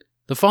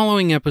The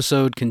following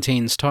episode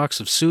contains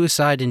talks of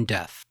suicide and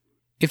death.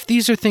 If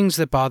these are things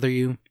that bother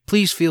you,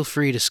 please feel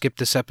free to skip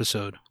this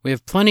episode. We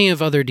have plenty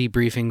of other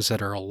debriefings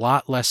that are a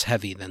lot less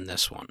heavy than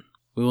this one.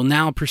 We will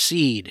now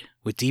proceed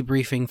with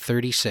debriefing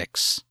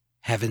 36,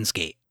 Heaven's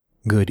Gate.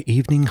 Good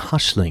evening,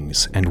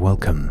 hushlings, and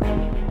welcome.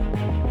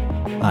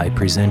 I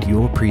present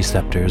your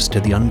preceptors to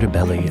the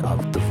underbelly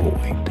of the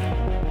void,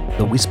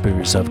 the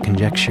whispers of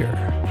conjecture,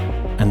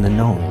 and the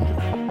known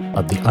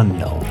of the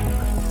unknown.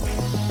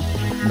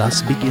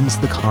 Thus begins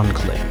the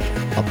conclave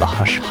of the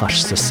Hush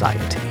Hush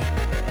Society.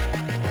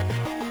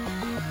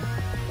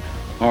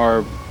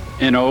 Or,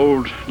 in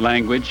old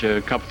language,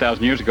 a couple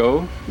thousand years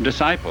ago,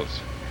 disciples.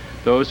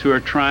 Those who are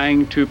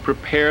trying to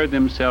prepare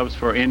themselves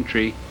for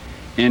entry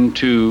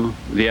into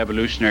the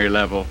evolutionary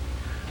level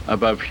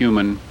above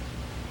human,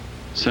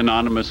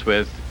 synonymous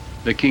with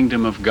the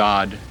kingdom of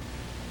God,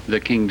 the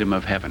kingdom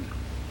of heaven.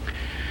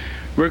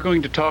 We're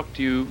going to talk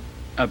to you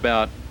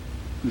about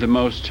the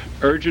most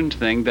urgent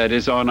thing that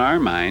is on our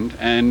mind,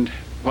 and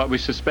what we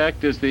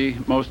suspect is the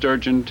most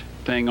urgent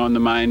thing on the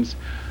minds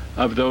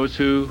of those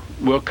who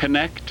will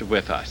connect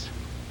with us.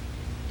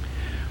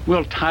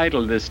 We'll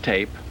title this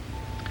tape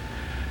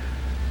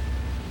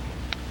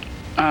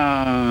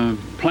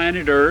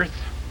Planet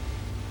Earth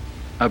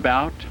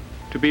About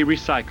to be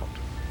Recycled.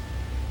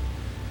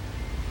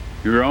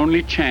 Your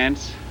only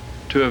chance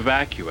to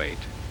evacuate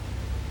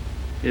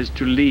is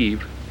to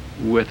leave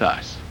with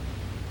us.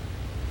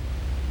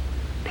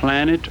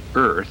 Planet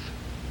Earth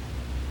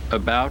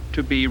about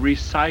to be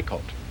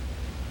recycled.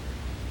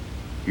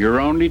 Your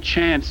only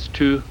chance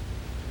to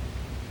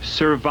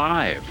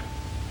survive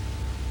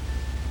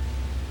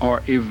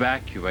or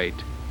evacuate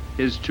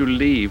is to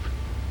leave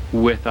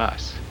with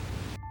us.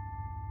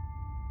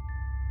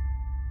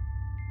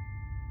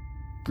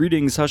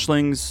 Greetings,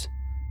 Hushlings.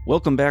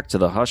 Welcome back to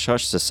the Hush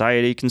Hush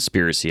Society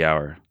Conspiracy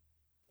Hour,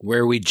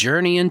 where we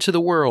journey into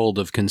the world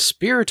of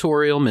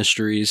conspiratorial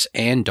mysteries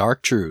and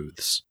dark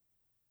truths.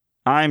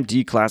 I'm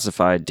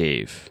Declassified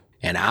Dave.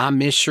 And I'm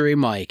Mystery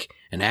Mike.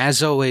 And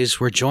as always,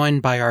 we're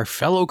joined by our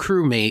fellow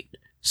crewmate,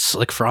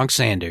 Slick Frank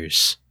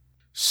Sanders.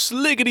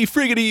 Slickety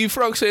friggity,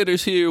 Frank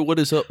Sanders here. What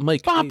is up,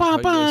 Mike? Ba, Hey, ba, how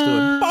you guys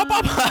doing? Ba,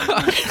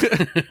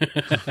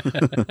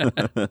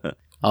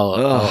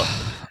 ba,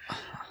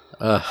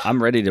 ba.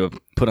 I'm ready to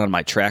put on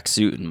my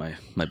tracksuit and my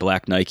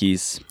black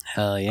Nikes.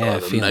 Hell yeah,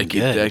 the feeling Nike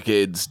good.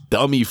 Decades,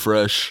 dummy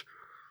fresh.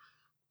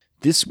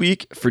 This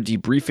week, for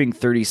Debriefing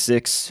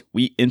 36,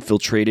 we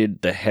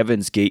infiltrated the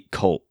Heaven's Gate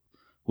cult.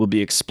 We'll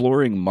be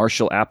exploring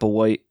Marshall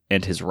Applewhite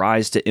and his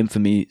rise to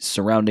infamy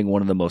surrounding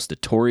one of the most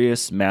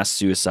notorious mass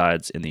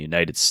suicides in the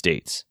United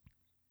States.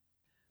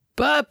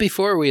 But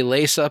before we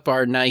lace up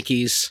our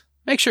Nikes,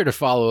 make sure to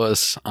follow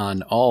us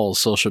on all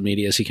social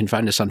medias. You can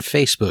find us on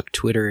Facebook,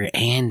 Twitter,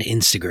 and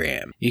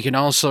Instagram. You can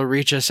also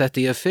reach us at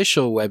the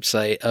official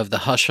website of the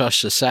Hush Hush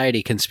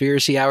Society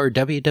Conspiracy Hour,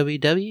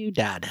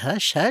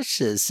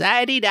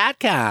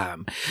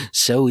 www.hushhushsociety.com.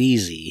 So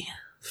easy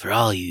for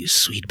all you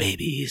sweet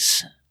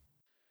babies.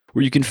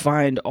 Where you can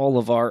find all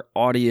of our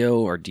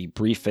audio, our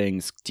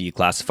debriefings,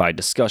 declassified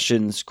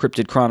discussions,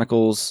 cryptid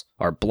chronicles,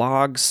 our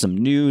blogs, some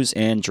news,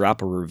 and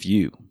drop a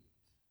review.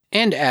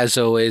 And as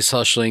always,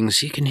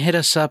 Hushlings, you can hit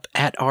us up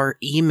at our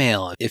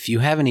email. If you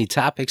have any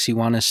topics you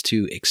want us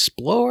to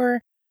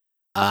explore,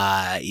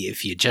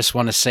 if you just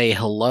want to say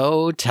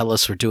hello, tell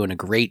us we're doing a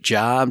great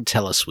job,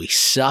 tell us we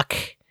suck,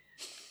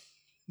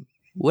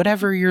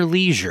 whatever your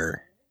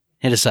leisure,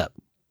 hit us up.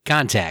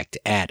 Contact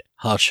at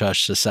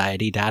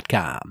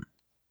hushhushsociety.com.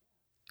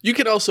 You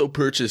can also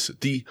purchase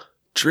the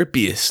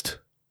drippiest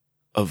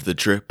of the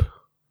drip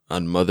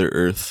on Mother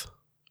Earth,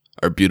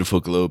 our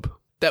beautiful globe.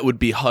 That would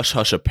be Hush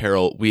Hush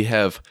Apparel. We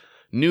have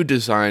new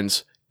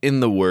designs in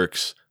the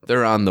works.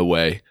 They're on the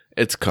way.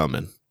 It's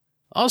coming.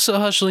 Also,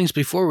 Hushlings,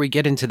 before we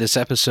get into this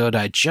episode,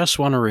 I just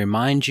want to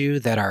remind you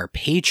that our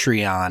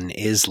Patreon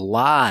is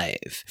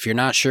live. If you're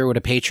not sure what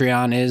a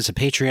Patreon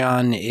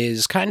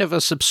is kind of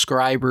a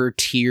subscriber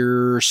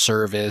tier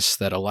service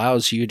that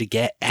allows you to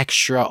get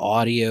extra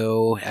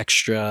audio,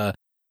 extra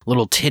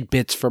little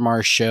tidbits from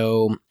our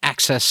show,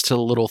 access to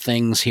little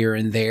things here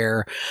and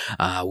there.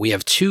 We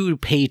have two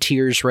pay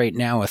tiers right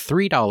now, a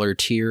 $3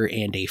 tier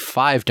and a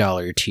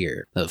 $5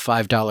 tier. The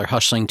 $5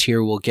 Hushling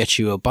tier will get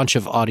you a bunch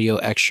of audio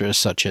extras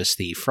such as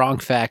the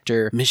Frank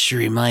Factor,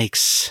 Mystery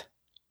Mike's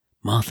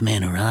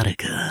Mothman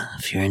Erotica,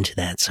 if you're into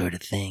that sort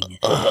of thing.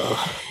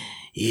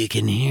 You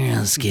can hear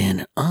us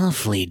get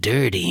awfully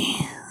dirty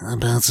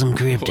about some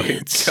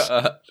cryptids. Oh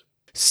my God.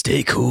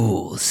 Stay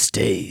cool,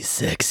 stay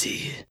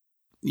sexy.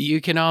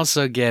 You can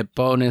also get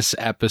bonus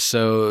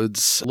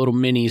episodes, little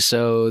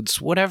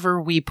mini-sodes,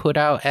 whatever we put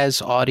out as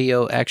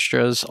audio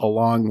extras,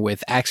 along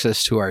with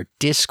access to our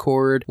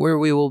Discord, where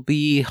we will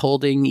be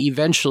holding,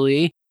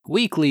 eventually,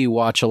 weekly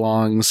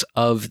watch-alongs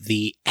of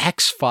the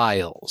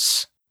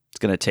X-Files. It's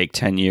going to take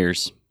 10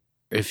 years.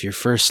 If your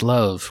first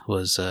love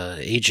was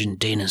Agent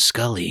Dana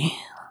Scully,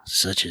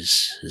 such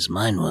as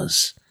mine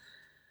was,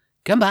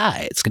 come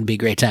by. It's going to be a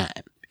great time.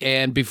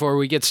 And before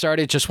we get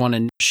started, just want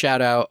to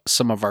shout out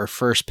some of our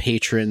first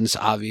patrons.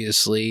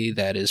 Obviously,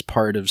 that is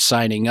part of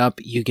signing up.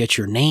 You get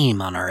your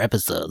name on our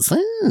episodes. Ooh,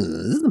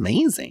 this is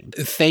amazing.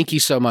 Thank you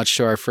so much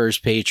to our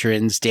first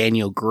patrons,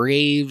 Daniel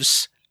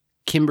Graves,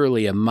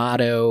 Kimberly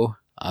Amato,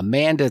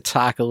 Amanda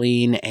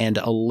Tokaline, and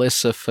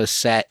Alyssa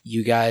Facette.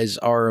 You guys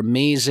are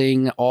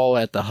amazing, all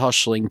at the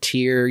Hushling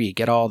tier. You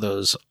get all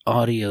those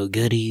audio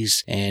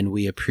goodies, and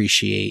we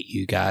appreciate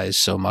you guys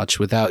so much.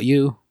 Without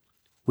you,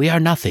 we are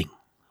nothing.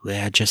 We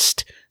are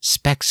just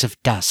specks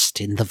of dust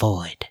in the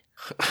void.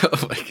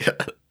 Oh my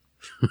God.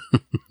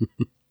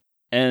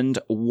 And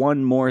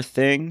one more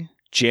thing,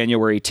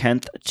 January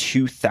 10th,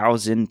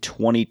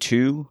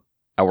 2022,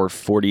 our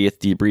 40th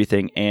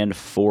debriefing and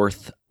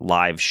 4th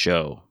live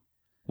show.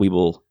 We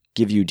will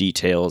give you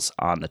details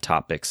on the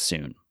topics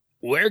soon.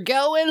 We're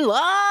going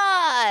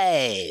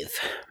live!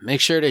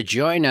 Make sure to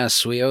join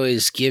us. We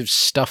always give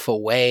stuff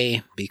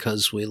away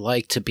because we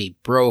like to be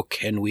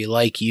broke and we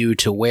like you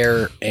to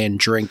wear and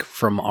drink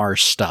from our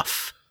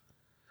stuff.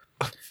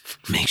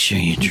 Make sure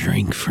you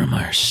drink from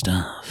our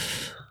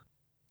stuff.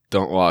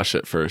 Don't wash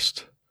it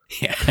first.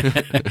 Yeah.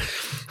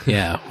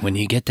 Yeah, when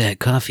you get that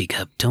coffee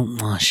cup,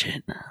 don't wash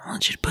it. I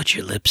want you to put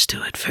your lips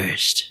to it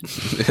first.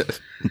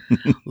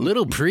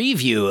 Little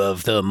preview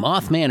of the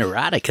Mothman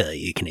erotica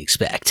you can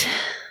expect.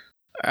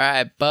 All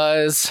right,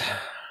 Buzz,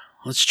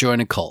 let's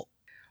join a cult.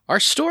 Our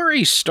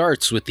story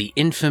starts with the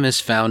infamous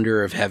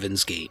founder of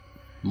Heaven's Gate,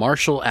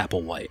 Marshall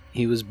Applewhite.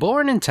 He was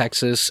born in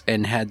Texas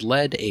and had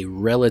led a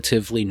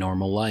relatively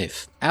normal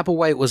life.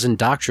 Applewhite was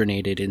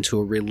indoctrinated into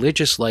a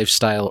religious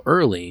lifestyle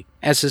early,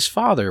 as his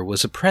father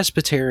was a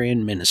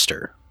Presbyterian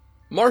minister.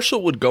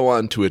 Marshall would go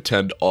on to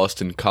attend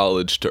Austin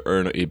College to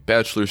earn a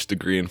bachelor's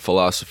degree in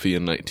philosophy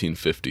in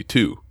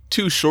 1952.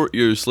 2 short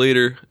years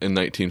later, in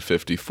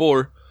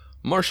 1954,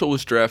 Marshall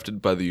was drafted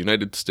by the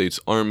United States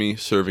Army,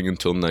 serving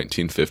until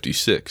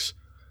 1956.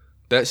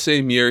 That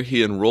same year,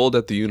 he enrolled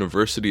at the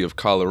University of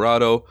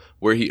Colorado,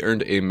 where he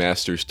earned a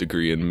master's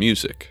degree in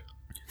music.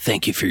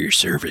 Thank you for your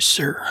service,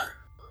 sir.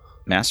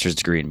 Master's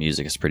degree in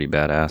music is pretty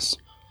badass.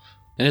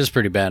 It is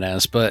pretty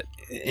badass, but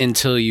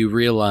until you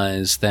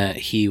realize that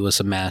he was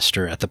a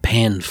master at the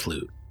pan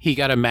flute. He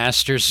got a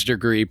master's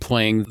degree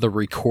playing the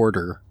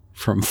recorder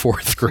from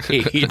 4th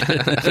grade.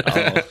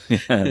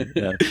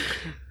 Yeah.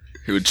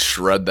 He would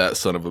shred that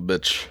son of a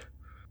bitch.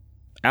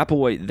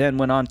 Applewhite then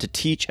went on to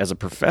teach as a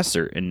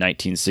professor in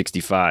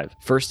 1965,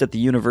 first at the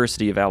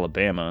University of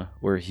Alabama,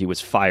 where he was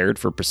fired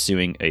for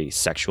pursuing a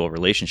sexual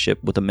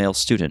relationship with a male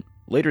student.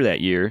 Later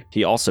that year,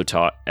 he also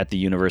taught at the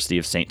University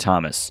of St.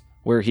 Thomas,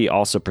 where he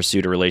also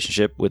pursued a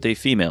relationship with a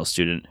female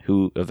student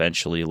who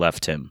eventually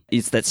left him.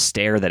 It's that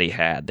stare that he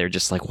had. They're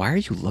just like, why are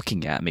you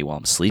looking at me while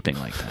I'm sleeping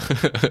like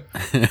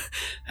that?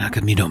 How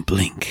come you don't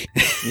blink?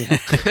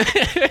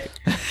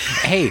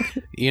 Hey,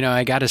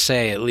 I gotta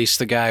say, at least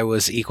the guy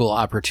was equal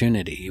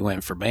opportunity. He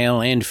went for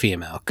male and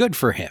female. Good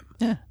for him.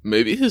 Yeah.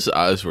 Maybe his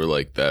eyes were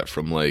like that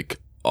from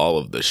all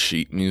of the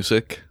sheet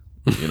music.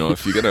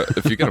 If you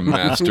get a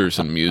master's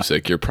in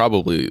music, you're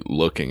probably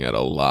looking at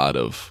a lot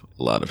of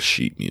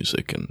sheet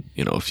music, and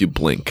if you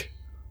blink,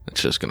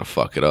 it's just gonna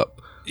fuck it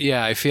up.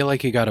 Yeah, I feel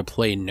like you gotta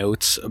play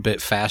notes a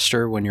bit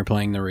faster when you're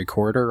playing the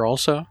recorder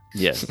also.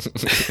 Yes.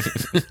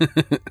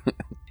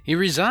 He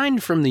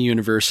resigned from the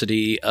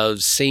University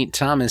of St.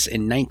 Thomas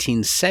in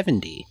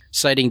 1970,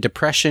 citing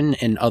depression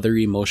and other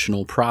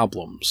emotional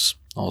problems.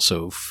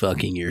 Also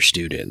fucking your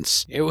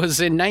students. It was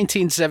in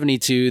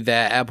 1972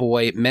 that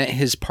Applewhite met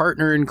his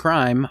partner in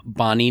crime,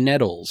 Bonnie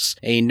Nettles,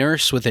 a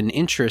nurse with an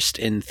interest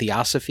in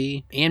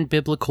theosophy and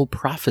biblical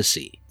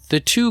prophecy. The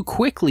two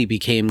quickly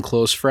became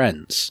close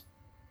friends.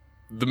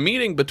 The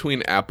meeting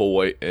between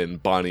Applewhite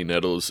and Bonnie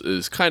Nettles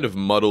is kind of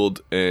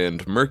muddled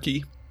and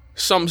murky.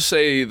 Some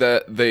say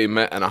that they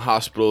met in a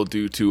hospital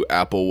due to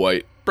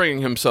Applewhite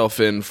bringing himself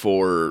in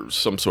for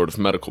some sort of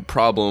medical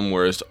problem,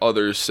 whereas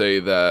others say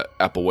that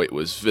Applewhite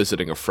was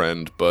visiting a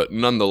friend, but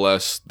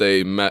nonetheless,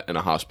 they met in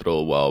a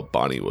hospital while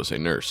Bonnie was a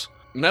nurse.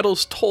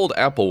 Nettles told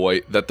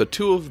Applewhite that the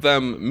two of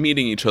them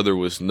meeting each other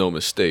was no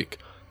mistake,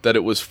 that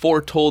it was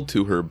foretold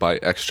to her by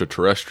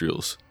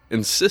extraterrestrials,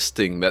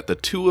 insisting that the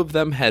two of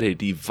them had a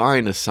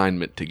divine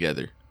assignment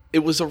together. It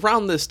was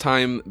around this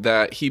time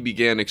that he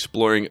began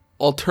exploring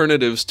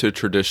alternatives to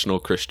traditional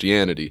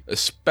Christianity,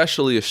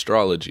 especially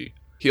astrology.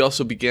 He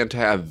also began to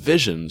have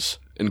visions,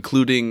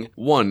 including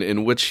one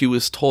in which he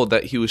was told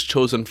that he was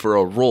chosen for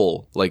a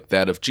role like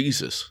that of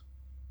Jesus.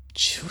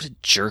 What a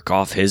jerk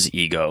off his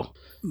ego.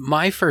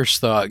 My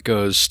first thought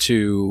goes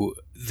to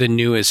the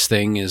newest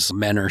thing is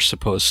men are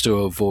supposed to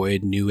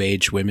avoid new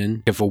age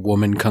women. If a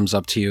woman comes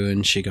up to you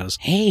and she goes,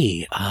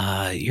 "Hey,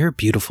 you're a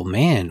beautiful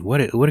man.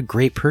 What a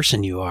great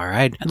person you are.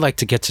 I'd like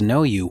to get to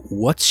know you.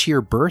 What's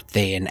your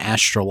birthday and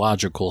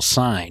astrological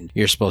sign?"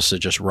 You're supposed to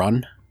just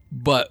run.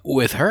 But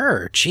with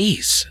her,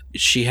 geez,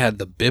 she had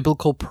the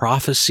biblical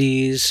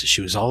prophecies.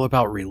 She was all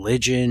about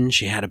religion.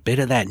 She had a bit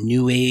of that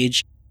new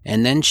age.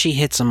 And then she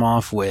hits him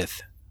off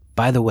with,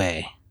 "By the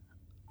way,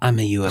 I'm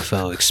a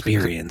UFO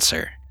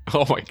experiencer."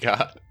 Oh my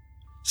god.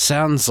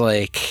 Sounds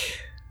like...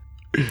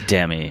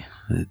 Demi.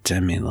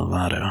 Demi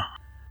Lovato.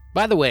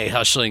 By the way,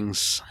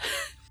 Hushlings,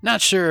 not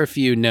sure if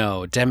you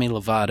know, Demi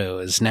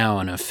Lovato is now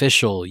an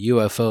official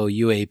UFO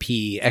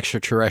UAP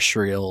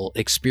extraterrestrial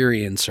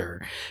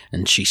experiencer,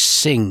 and she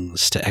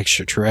sings to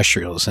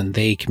extraterrestrials, and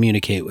they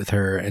communicate with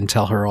her and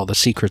tell her all the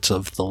secrets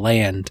of the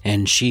land,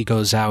 and she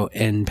goes out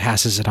and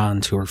passes it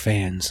on to her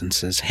fans and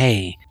says,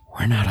 hey,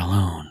 we're not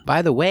alone.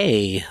 By the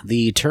way,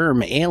 the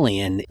term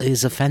alien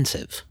is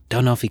offensive.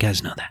 Don't know if you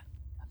guys know that.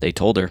 They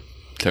told her.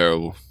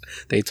 Terrible.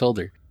 They told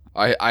her.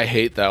 I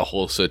hate that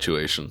whole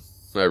situation.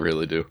 I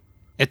really do.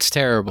 It's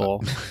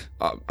terrible.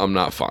 I'm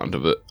not fond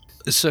of it.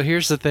 So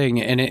here's the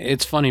thing, and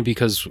it's funny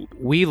because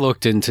we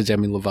looked into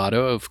Demi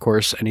Lovato. Of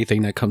course,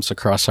 anything that comes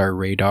across our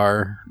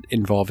radar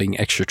involving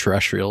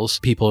extraterrestrials,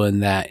 people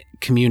in that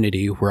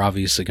community, we're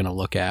obviously going to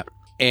look at.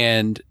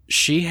 And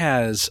she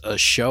has a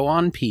show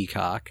on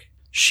Peacock.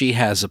 She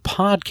has a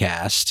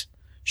podcast.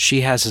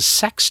 She has a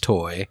sex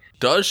toy.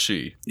 Does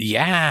she?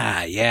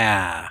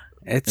 Yeah.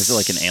 Is it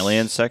like an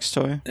alien sex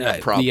toy?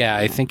 Probably. Yeah,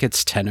 I think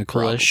it's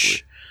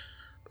tentacle-ish.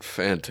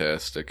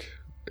 Fantastic.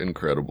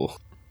 Incredible.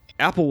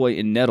 Applewhite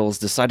and Nettles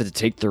decided to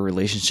take their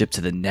relationship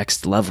to the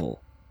next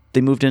level.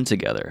 They moved in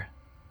together.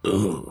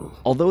 Ooh.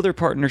 Although their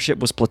partnership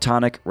was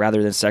platonic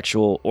rather than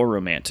sexual or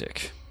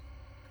romantic.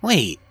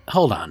 Wait,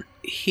 hold on.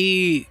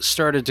 He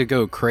started to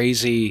go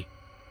crazy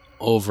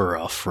over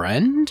a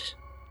friend?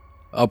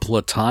 A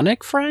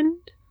platonic friend?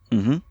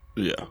 Mm-hmm.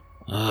 Yeah.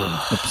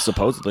 Ugh.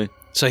 Supposedly.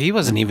 So he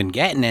wasn't even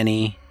getting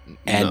any.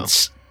 And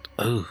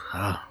No.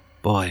 oh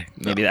boy.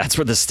 Maybe that's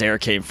where the stare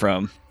came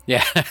from.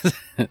 Yeah.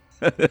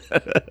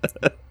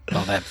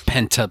 All that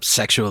pent-up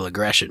sexual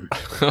aggression.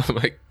 Oh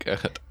my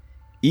god.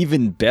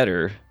 Even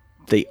better,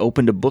 they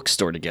opened a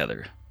bookstore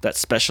together that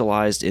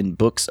specialized in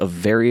books of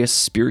various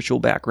spiritual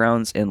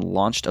backgrounds and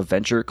launched a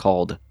venture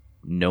called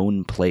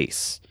Known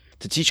Place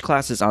to teach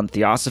classes on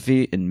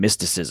theosophy and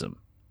mysticism.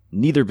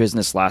 Neither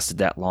business lasted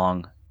that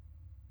long.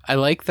 I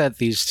like that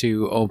these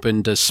two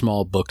opened a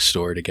small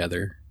bookstore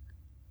together.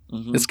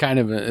 Mm-hmm. It's kind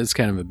of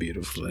a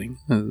beautiful thing.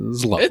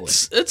 It's lovely.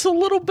 It's a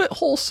little bit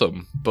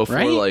wholesome before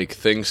Right? like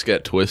things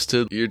get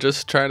twisted. You're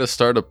just trying to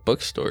start a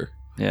bookstore.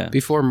 Yeah.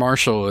 Before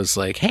Marshall was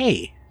like,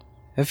 "Hey,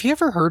 have you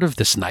ever heard of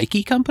this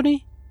Nike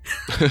company?"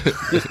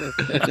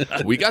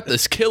 We got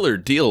this killer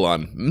deal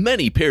on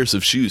many pairs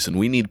of shoes and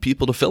we need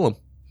people to fill them.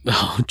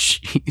 Oh,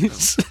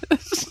 jeez.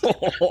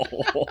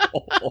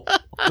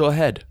 Go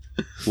ahead.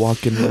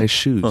 Walk in my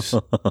shoes.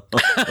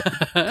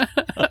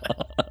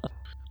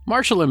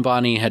 Marshall and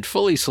Bonnie had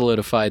fully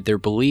solidified their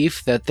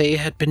belief that they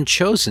had been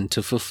chosen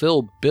to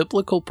fulfill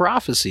biblical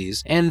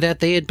prophecies and that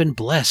they had been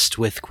blessed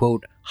with,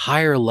 quote,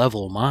 higher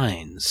level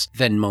minds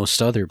than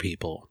most other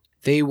people.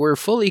 They were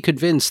fully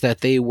convinced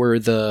that they were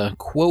the,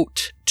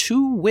 quote,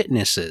 two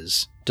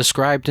witnesses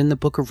described in the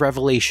book of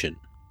Revelation.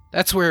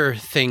 That's where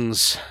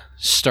things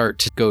start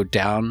to go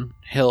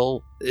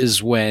downhill,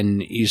 is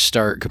when you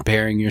start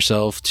comparing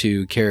yourself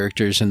to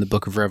characters in the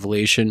book of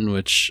Revelation,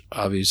 which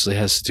obviously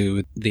has to do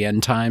with the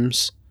end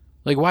times.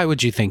 Like, why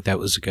would you think that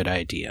was a good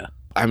idea?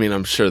 I mean,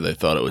 I'm sure they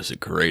thought it was a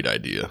great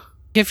idea.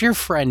 If your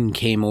friend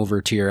came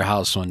over to your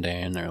house one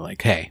day and they're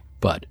like, "Hey,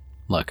 bud,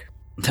 look,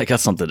 I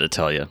got something to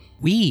tell you.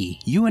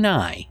 you and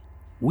I,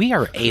 we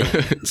are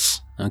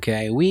aliens,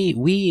 okay?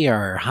 We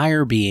are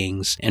higher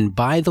beings, and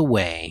by the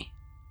way,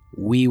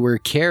 we were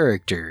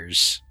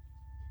characters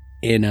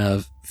in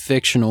a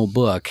fictional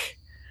book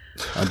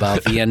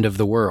about the end of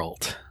the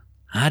world."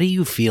 How do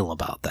you feel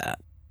about that?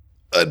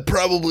 I'd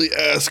probably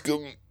ask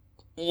him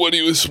what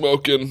he was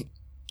smoking,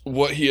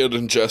 what he had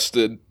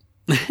ingested,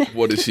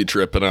 what is he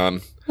tripping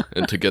on,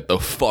 and to get the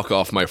fuck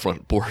off my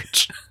front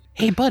porch.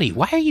 Hey, buddy,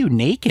 why are you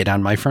naked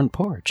on my front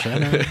porch? I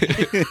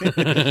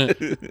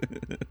don't...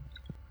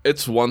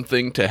 It's one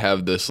thing to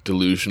have this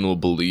delusional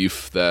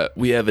belief that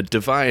we have a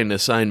divine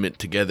assignment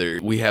together.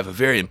 We have a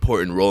very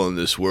important role in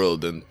this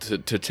world. And to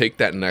take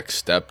that next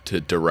step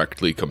to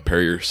directly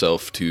compare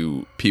yourself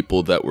to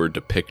people that were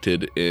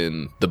depicted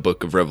in the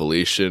book of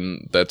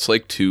Revelation, that's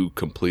like two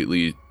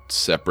completely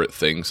separate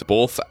things,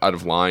 both out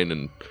of line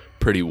and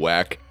pretty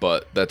whack,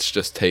 but that's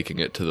just taking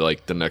it to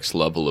like the next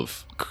level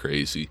of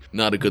crazy.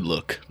 Not a good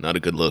look. Not a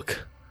good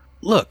look.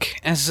 Look,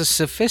 as a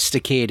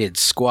sophisticated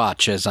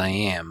squatch as I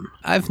am,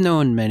 I've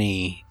known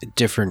many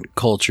different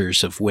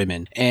cultures of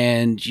women,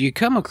 and you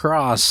come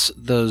across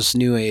those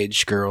new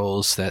age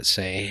girls that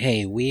say,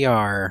 "Hey, we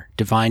are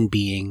divine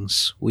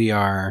beings, we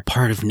are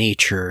part of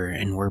nature,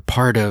 and we're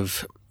part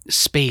of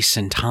space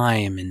and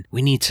time, and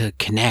we need to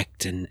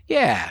connect," and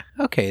yeah,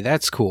 okay,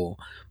 that's cool.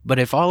 But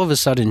if all of a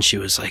sudden she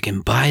was like,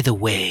 "And by the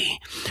way,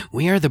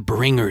 we are the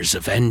bringers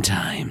of end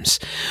times.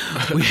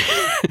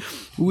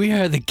 We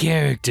are the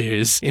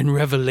characters in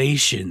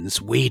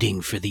Revelations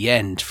waiting for the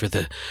end, for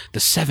the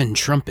 7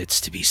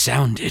 trumpets to be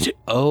sounded."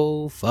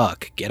 Oh,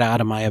 fuck. Get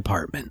out of my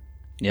apartment.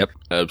 Yep.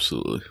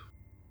 Absolutely.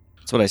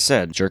 That's what I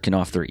said, jerking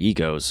off their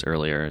egos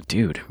earlier.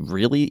 Dude,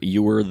 really?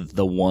 You were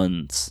the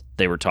ones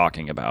they were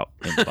talking about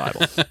in the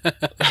Bible.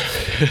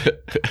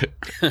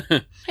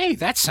 Hey,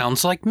 that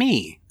sounds like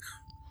me.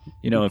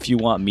 If you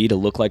want me to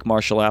look like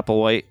Marshall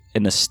Applewhite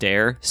in the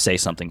stare, say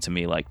something to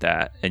me like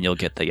that, and you'll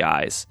get the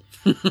eyes.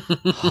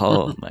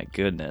 Oh, my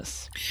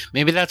goodness.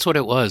 Maybe that's what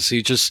it was.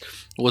 He just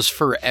was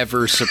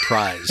forever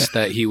surprised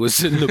that he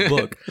was in the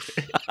book.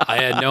 I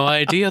had no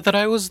idea that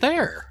I was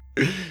there.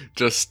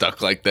 Just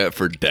stuck like that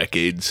for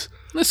decades.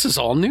 This is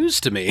all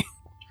news to me.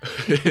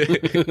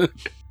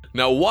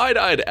 Now,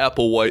 wide-eyed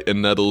Applewhite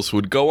and Nettles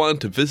would go on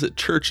to visit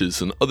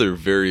churches and other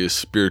various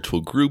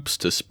spiritual groups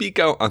to speak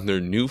out on their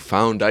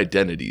newfound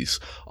identities,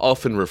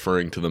 often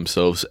referring to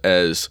themselves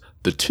as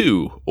the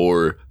Two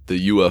or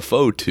the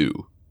UFO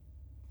Two.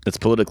 It's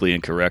politically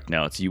incorrect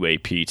now. It's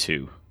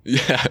UAP2.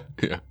 Yeah.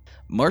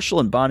 Marshall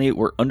and Bonnie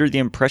were under the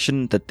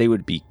impression that they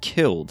would be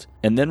killed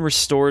and then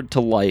restored to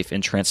life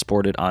and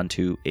transported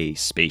onto a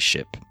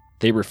spaceship.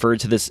 They referred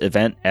to this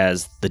event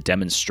as the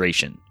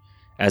demonstration,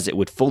 as it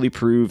would fully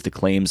prove the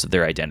claims of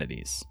their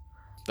identities.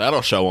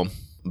 That'll show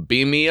them.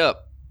 Beam me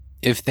up.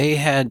 If they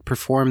had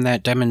performed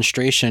that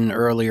demonstration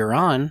earlier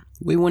on,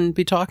 we wouldn't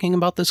be talking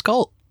about this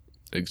cult.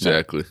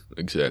 Exactly.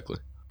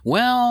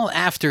 Well,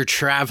 after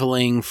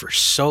traveling for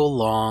so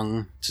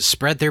long to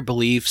spread their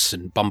beliefs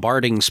and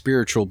bombarding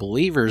spiritual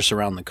believers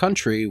around the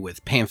country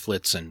with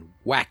pamphlets and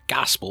whack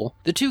gospel,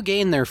 the two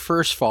gained their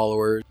first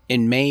follower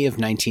in May of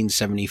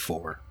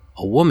 1974,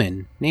 a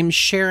woman named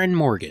Sharon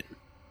Morgan.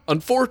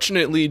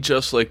 Unfortunately,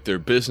 just like their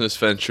business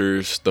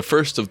ventures, the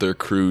first of their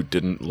crew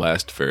didn't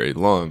last very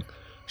long.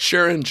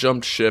 Sharon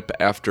jumped ship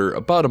after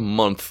about a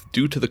month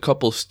due to the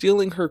couple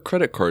stealing her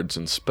credit cards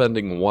and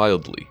spending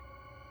wildly.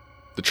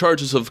 The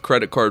charges of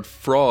credit card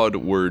fraud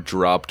were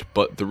dropped,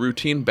 but the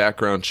routine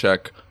background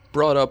check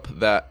brought up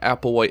that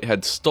Applewhite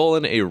had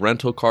stolen a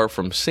rental car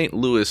from St.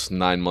 Louis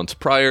 9 months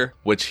prior,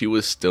 which he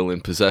was still in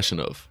possession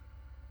of.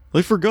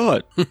 I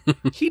forgot.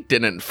 He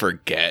didn't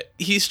forget.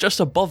 He's just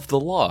above the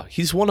law.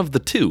 He's one of the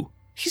two.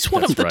 He's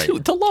one That's of the right. two.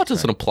 The law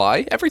doesn't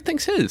apply.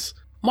 Everything's his.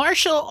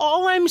 Marshall,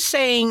 all I'm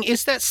saying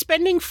is that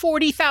spending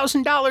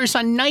 $40,000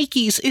 on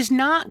Nikes is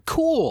not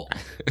cool.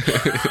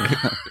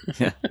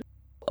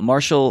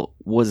 Marshall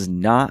was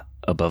not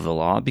above the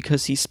law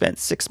because he spent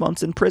 6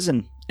 months in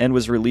prison and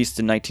was released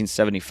in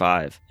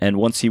 1975. And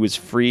once he was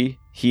free,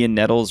 he and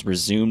Nettles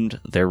resumed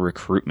their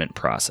recruitment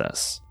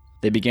process.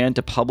 They began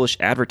to publish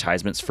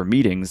advertisements for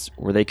meetings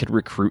where they could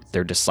recruit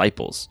their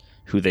disciples,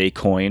 who they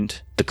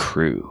coined the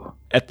Crew.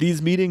 At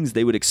these meetings,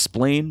 they would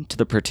explain to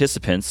the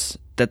participants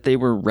that they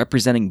were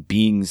representing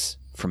beings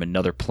from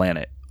another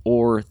planet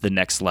or the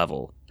next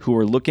level, who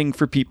were looking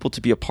for people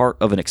to be a part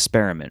of an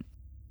experiment.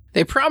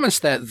 They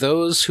promised that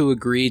those who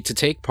agreed to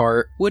take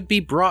part would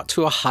be brought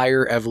to a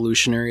higher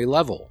evolutionary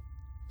level.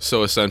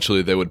 So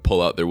essentially, they would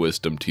pull out their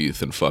wisdom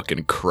teeth and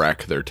fucking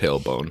crack their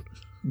tailbone.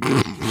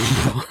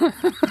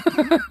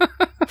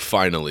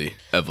 Finally,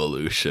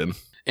 evolution.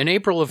 In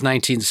April of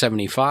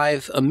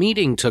 1975, a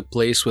meeting took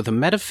place with a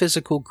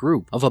metaphysical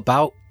group of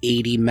about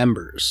 80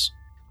 members.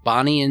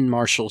 Bonnie and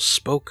Marshall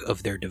spoke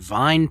of their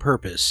divine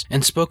purpose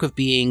and spoke of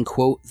being,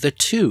 quote, the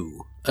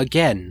Two,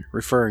 again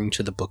referring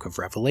to the Book of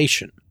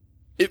Revelation.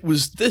 It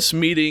was this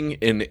meeting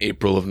in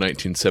April of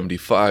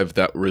 1975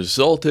 that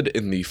resulted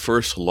in the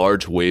first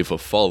large wave of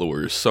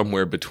followers.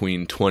 Somewhere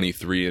between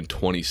 23 and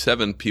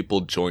 27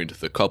 people joined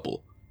the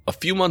couple. A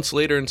few months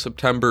later in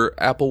September,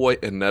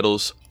 Applewhite and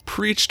Nettles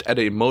preached at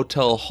a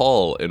motel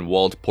hall in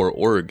Waldport,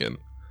 Oregon.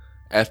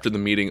 After the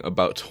meeting,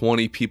 about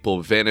 20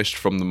 people vanished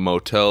from the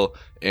motel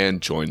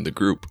and joined the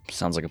group.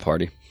 Sounds like a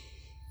party.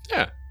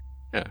 Yeah.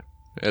 It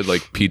had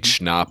like peach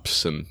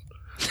schnapps and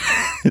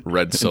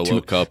red Solo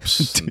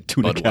cups and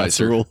Tuna Budweiser.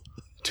 casserole.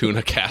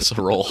 Tuna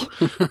casserole.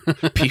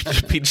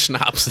 peach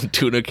schnapps and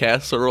tuna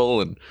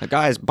casserole. And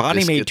Guys,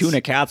 Bonnie made biscuits.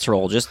 tuna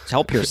casserole. Just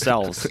help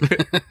yourselves.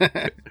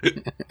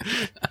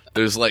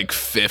 There's like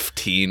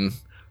 15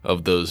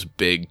 of those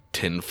big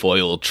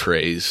tinfoil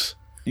trays.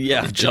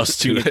 Yeah,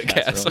 Just tuna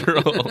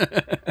casserole.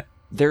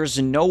 There's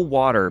no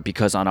water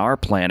because on our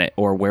planet,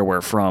 or where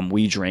we're from,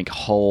 we drink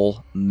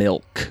whole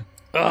milk.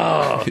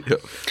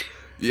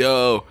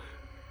 Yo,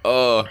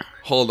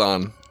 hold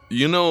on.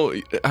 You know,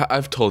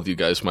 I've told you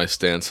guys my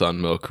stance on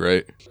milk,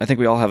 right? I think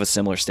we all have a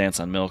similar stance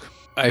on milk.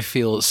 I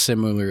feel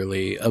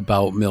similarly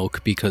about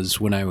milk because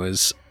when I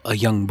was a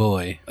young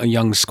boy, a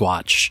young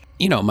squatch,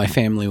 my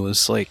family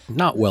was like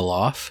not well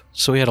off,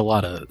 so we had a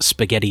lot of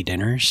spaghetti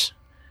dinners.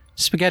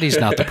 Spaghetti's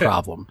not the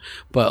problem,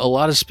 but a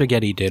lot of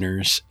spaghetti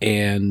dinners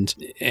and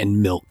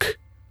milk.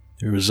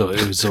 It was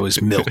always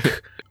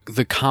milk.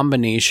 The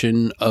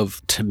combination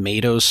of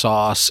tomato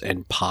sauce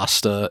and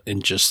pasta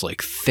and just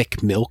like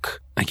thick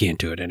milk, I can't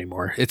do it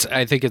anymore.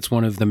 I think it's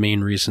one of the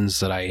main reasons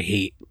that I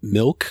hate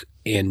milk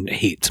and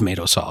hate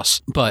tomato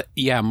sauce. But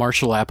yeah,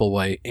 Marshall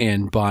Applewhite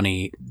and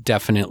Bonnie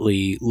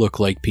definitely look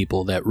like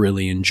people that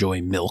really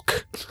enjoy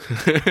milk.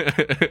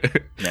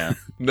 Yeah.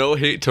 No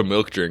hate to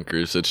milk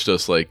drinkers. It's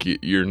just like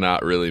you're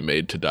not really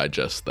made to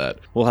digest that.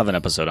 We'll have an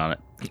episode on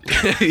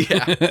it.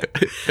 Yeah.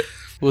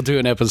 We'll do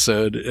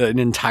an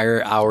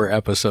entire hour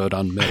episode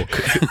on milk.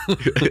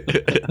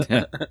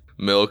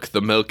 Milk,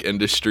 the milk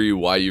industry,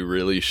 why you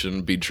really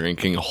shouldn't be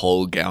drinking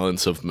whole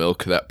gallons of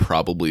milk that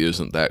probably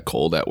isn't that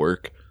cold at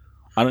work.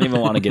 I don't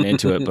even want to get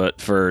into it, but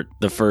for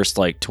the first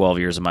 12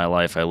 years of my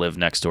life, I lived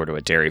next door to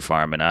a dairy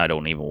farm, and I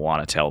don't even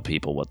want to tell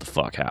people what the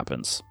fuck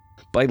happens.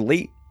 By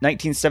late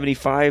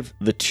 1975,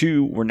 the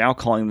two were now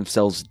calling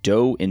themselves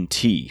Doe and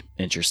T.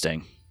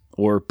 Interesting.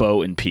 Or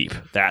Bo and Peep.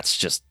 That's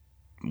just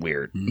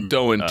weird.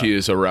 Doe and T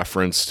is a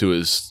reference to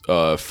his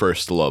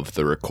first love,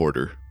 the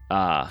recorder.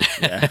 Yeah.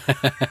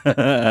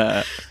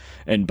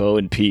 And Bo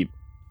and Peep.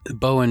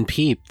 Bo and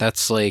Peep,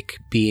 that's like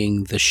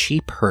being the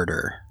sheep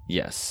herder.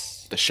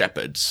 Yes. The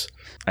shepherds.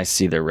 I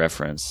see their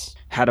reference.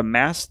 Had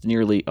amassed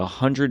nearly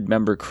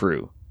 100-member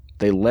crew.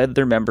 They led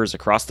their members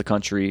across the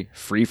country,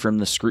 free from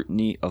the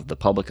scrutiny of the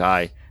public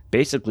eye,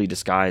 basically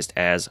disguised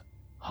as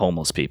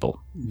homeless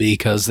people.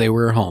 Because they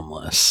were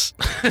homeless.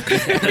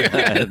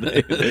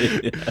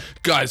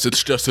 Guys,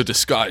 it's just a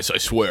disguise, I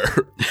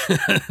swear.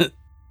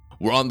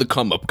 We're on the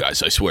come up,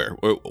 guys, I swear.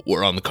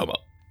 We're on the come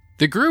up.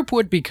 The group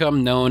would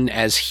become known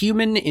as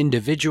Human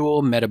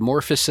Individual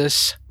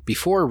Metamorphosis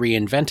before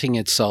reinventing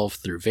itself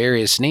through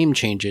various name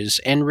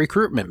changes and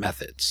recruitment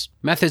methods.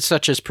 Methods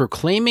such as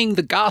proclaiming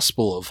the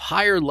gospel of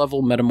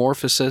higher-level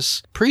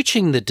metamorphosis,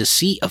 preaching the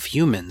deceit of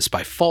humans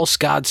by false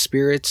god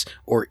spirits,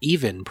 or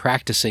even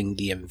practicing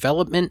the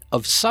envelopment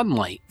of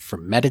sunlight for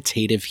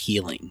meditative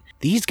healing.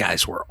 These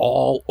guys were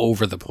all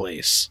over the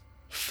place.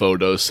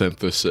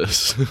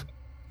 Photosynthesis.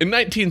 In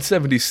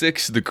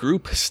 1976, the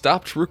group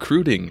stopped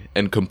recruiting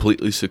and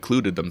completely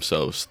secluded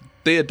themselves.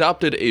 They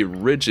adopted a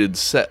rigid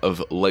set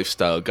of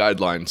lifestyle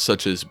guidelines,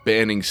 such as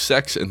banning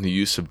sex and the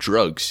use of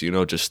drugs,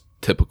 just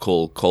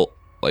typical cult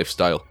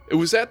lifestyle. It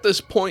was at this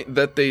point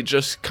that they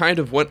just kind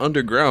of went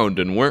underground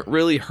and weren't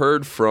really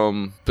heard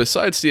from,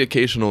 besides the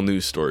occasional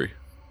news story.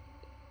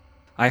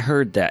 I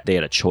heard that they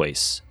had a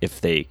choice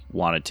if they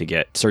wanted to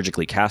get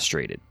surgically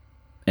castrated.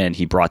 And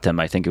he brought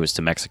them, I think it was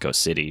to Mexico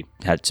City,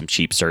 had some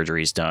cheap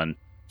surgeries done,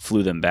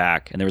 flew them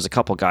back, and there was a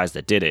couple guys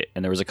that did it,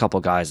 and there was a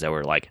couple guys that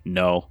were like,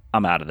 no,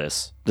 I'm out of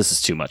this. This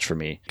is too much for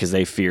me, because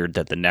they feared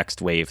that the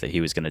next wave that he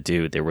was going to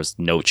do, there was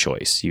no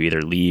choice. You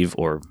either leave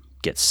or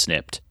get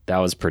snipped. That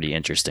was pretty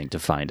interesting to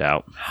find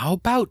out. How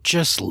about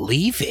just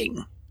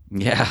leaving?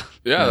 Yeah.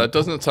 Yeah, that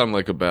doesn't sound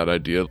like a bad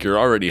idea. You're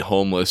already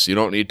homeless. You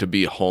don't need to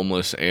be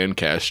homeless and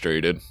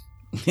castrated.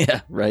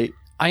 Yeah, right.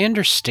 I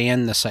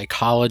understand the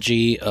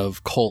psychology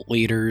of cult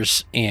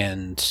leaders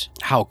and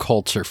how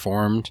cults are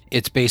formed.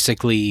 It's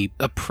basically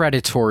a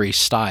predatory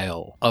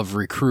style of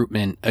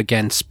recruitment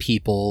against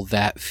people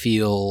that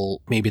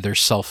feel maybe their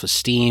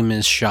self-esteem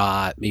is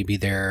shot, maybe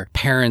their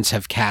parents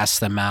have cast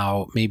them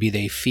out, maybe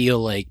they feel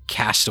like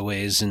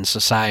castaways in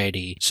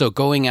society. So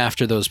going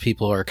after those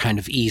people are kind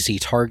of easy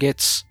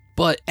targets.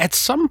 But at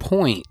some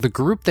point, the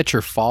group that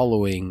you're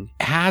following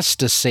has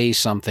to say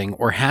something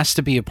or has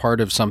to be a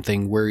part of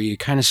something where you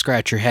kind of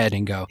scratch your head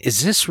and go,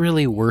 is this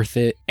really worth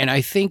it? And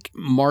I think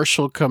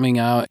Marshall coming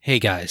out, hey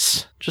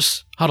guys,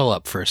 just huddle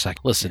up for a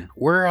second. Listen,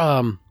 we're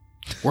all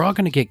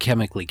going to get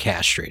chemically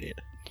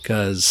castrated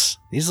because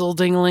these little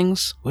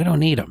dinglings, we don't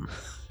need them.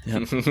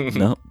 Yep.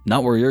 No,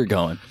 not where you're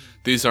going.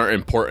 These aren't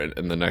important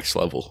in the next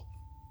level.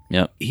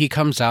 Yep. He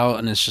comes out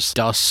and it's just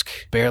dusk,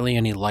 barely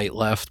any light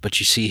left, but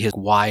you see his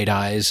wide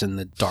eyes in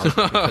the dark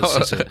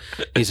because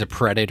he's a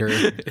predator.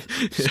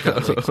 He's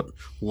got like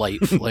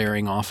light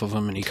flaring off of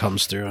him and he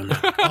comes through and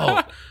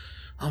oh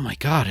my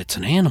God, it's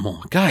an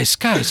animal. Guys,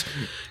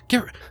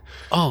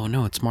 oh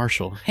no, it's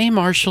Marshall. Hey,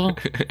 Marshall.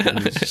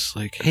 And it's just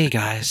like, hey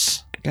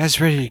guys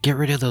ready to get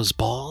rid of those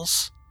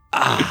balls?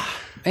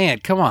 Man,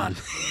 come on.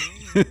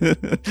 You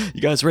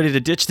guys ready to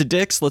ditch the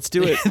dicks? Let's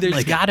do it.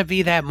 There's got to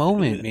be that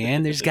moment,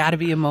 man. There's got to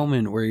be a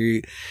moment where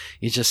you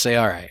just say,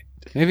 all right,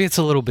 maybe it's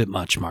a little bit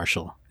much,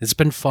 Marshall. It's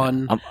been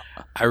fun.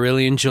 I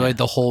really enjoyed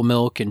the whole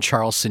milk and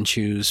Charleston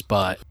chews,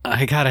 but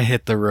I got to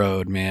hit the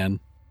road, man.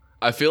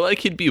 I feel like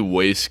he'd be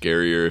way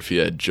scarier if he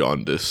had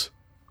jaundice.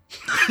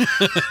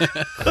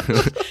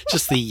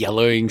 Just the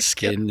yellowing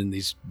skin and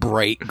these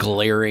bright,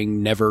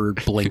 glaring, never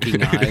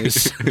blinking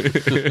eyes.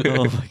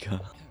 Oh my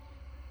God.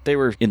 They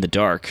were in the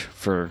dark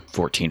for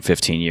 14,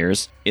 15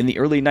 years. In the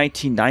early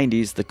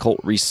 1990s, the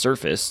cult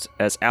resurfaced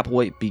as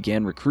Applewhite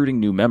began recruiting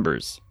new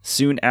members.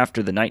 Soon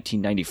after the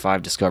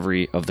 1995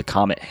 discovery of the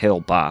comet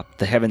Hale-Bopp,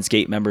 the Heaven's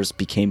Gate members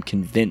became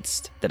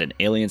convinced that an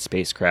alien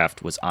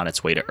spacecraft was on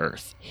its way to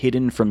Earth,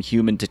 hidden from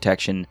human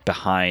detection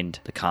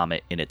behind the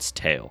comet in its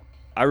tail.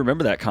 I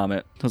remember that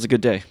comet. It was a good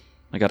day.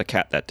 I got a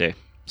cat that day.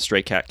 A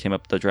stray cat came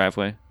up the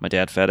driveway. My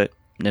dad fed it,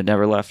 and it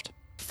never left.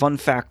 Fun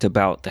fact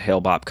about the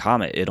Hale-Bopp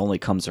comet, it only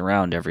comes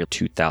around every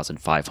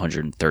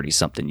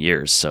 2,530-something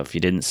years, so if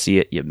you didn't see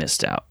it, you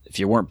missed out. If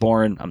you weren't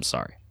born, I'm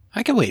sorry.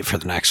 I can wait for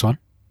the next one.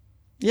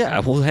 Yeah,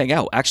 we'll hang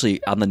out.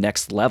 Actually, on the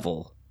next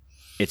level,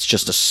 it's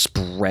just a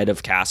spread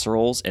of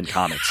casseroles and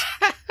comets.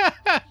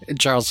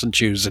 Charleston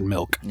chews and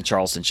milk. And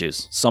Charleston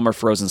chews. Some are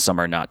frozen, some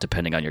are not,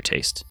 depending on your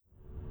taste.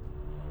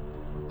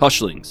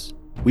 Hushlings,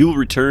 we will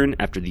return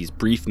after these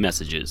brief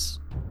messages.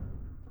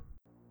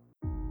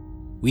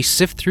 We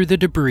sift through the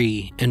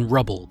debris and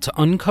rubble to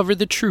uncover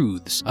the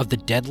truths of the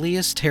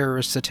deadliest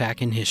terrorist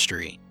attack in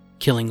history,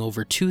 killing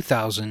over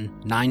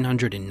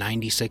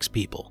 2,996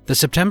 people. The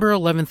September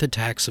 11th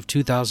attacks of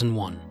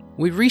 2001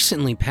 We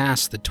recently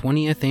passed the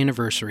 20th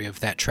anniversary of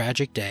that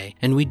tragic day,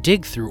 and we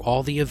dig through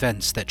all the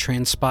events that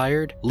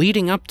transpired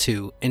leading up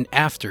to and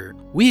after.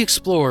 We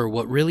explore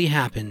what really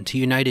happened to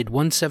United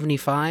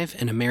 175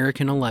 and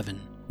American 11.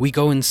 We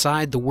go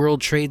inside the World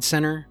Trade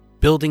Center,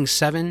 Building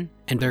 7,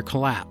 and their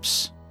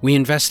collapse. We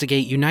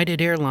investigate United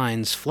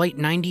Airlines Flight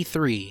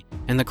 93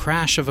 and the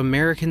crash of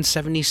American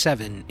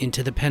 77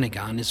 into the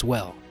Pentagon as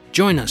well.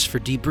 Join us for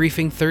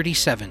Debriefing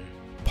 37,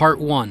 Part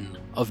 1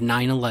 of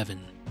 9/11,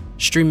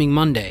 streaming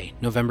Monday,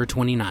 November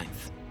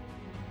 29th.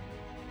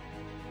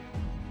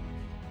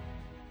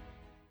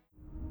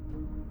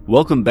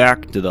 Welcome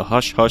back to the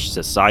Hush Hush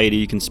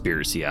Society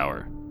Conspiracy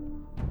Hour.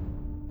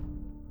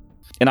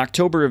 In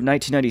October of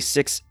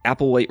 1996,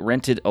 Applewhite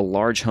rented a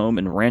large home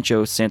in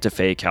Rancho Santa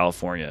Fe,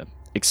 California,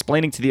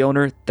 explaining to the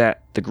owner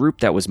that the group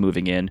that was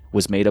moving in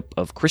was made up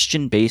of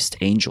Christian-based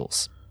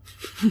angels.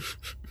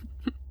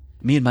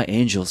 Me and my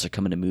angels are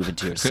coming to move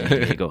into your San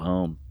Diego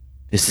home.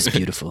 This is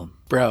beautiful.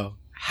 Bro,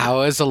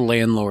 how as a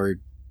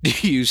landlord do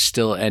you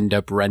still end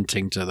up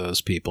renting to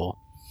those people?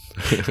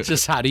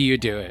 Just how do you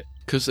do it?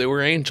 Because they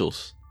were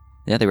angels.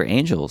 Yeah, they were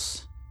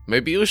angels.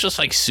 Maybe he was just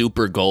like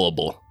super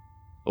gullible.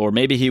 Or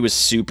maybe he was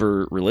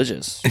super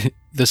religious.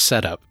 The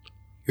setup.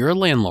 You're a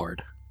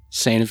landlord.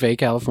 Santa Fe,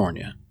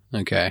 California.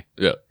 Okay.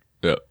 Yeah.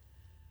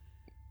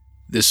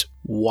 This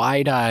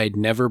wide-eyed,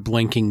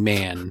 never-blinking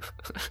man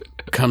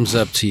comes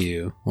up to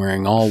you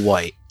wearing all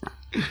white.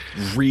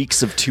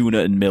 Reeks of tuna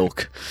and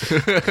milk.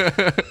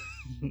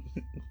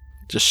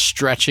 Just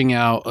stretching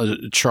out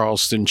a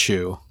Charleston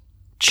chew.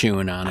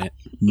 Chewing on it.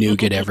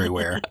 Nougat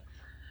everywhere.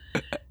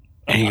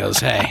 And he goes,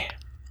 hey.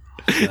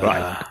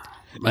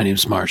 My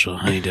name's Marshall.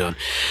 How you doing?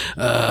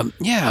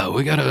 Yeah,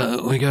 we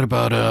got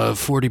about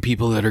 40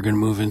 people that are going to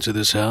move into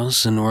this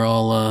house, and we're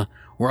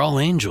all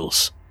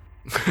angels.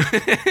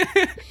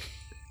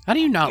 How do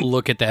you not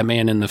look at that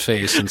man in the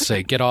face and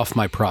say, "Get off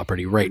my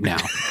property right now"?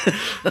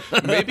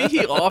 Maybe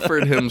he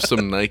offered him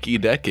some Nike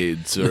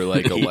Decades or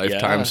like a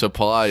lifetime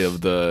supply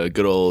of the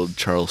good old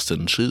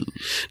Charleston shoes.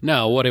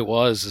 No, what it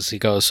was is he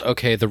goes,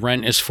 "Okay, the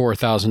rent is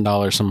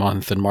 $4,000 a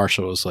month," and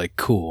Marshall was like,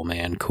 "Cool,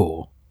 man,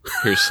 cool.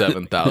 Here's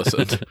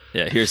 7,000.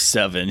 Yeah, here's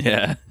 7,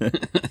 yeah.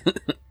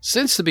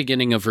 Since the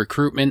beginning of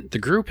recruitment, the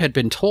group had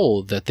been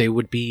told that they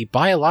would be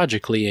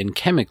biologically and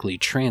chemically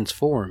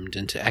transformed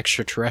into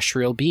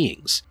extraterrestrial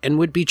beings and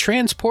would be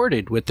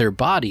transported with their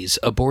bodies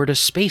aboard a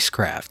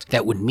spacecraft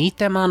that would meet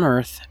them on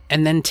Earth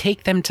and then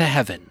take them to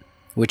heaven,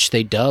 which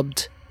they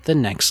dubbed the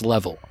next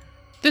level.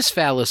 This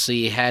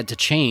fallacy had to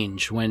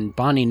change when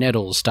Bonnie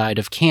Nettles died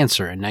of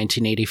cancer in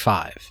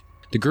 1985.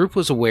 The group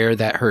was aware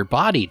that her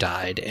body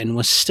died and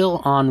was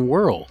still on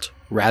world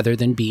rather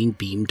than being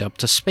beamed up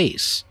to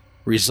space,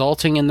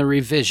 resulting in the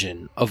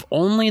revision of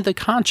only the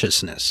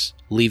consciousness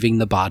leaving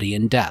the body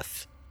in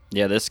death.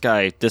 Yeah, this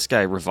guy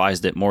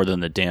revised it more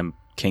than the damn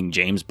King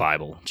James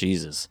Bible.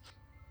 Jesus.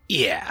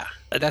 Yeah,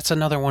 that's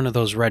another one of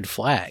those red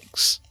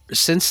flags.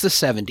 Since the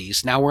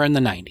 70s, now we're in the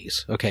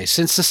 90s. Okay,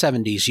 since the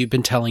 70s, you've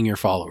been telling your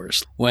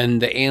followers, when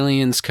the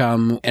aliens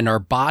come and our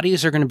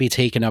bodies are going to be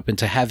taken up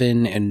into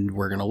heaven and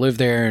we're going to live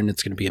there and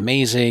it's going to be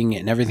amazing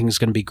and everything's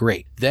going to be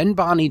great. Then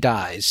Bonnie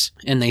dies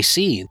and they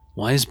see,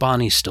 why is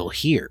Bonnie still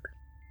here?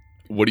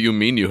 What do you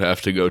mean you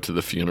have to go to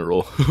the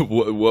funeral?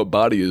 What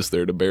body is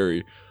there to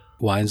bury?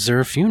 Why is there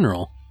a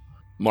funeral?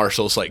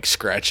 Marshall's like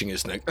scratching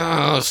his neck.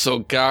 Oh, so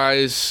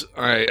guys,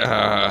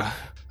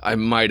 I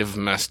might have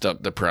messed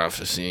up the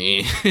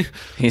prophecy.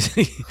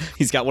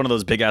 He's got one of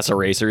those big ass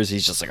erasers.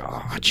 He's just like,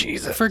 oh,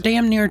 Jesus. For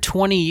damn near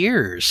 20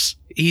 years,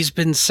 he's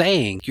been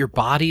saying your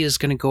body is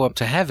going to go up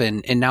to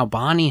heaven, and now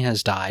Bonnie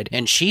has died,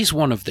 and she's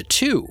one of the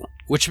two,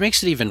 which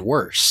makes it even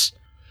worse.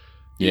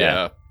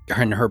 Yeah.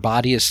 And her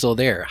body is still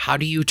there. How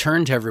do you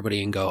turn to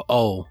everybody and go,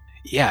 oh,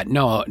 yeah,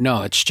 no,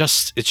 it's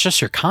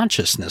just your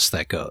consciousness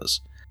that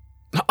goes.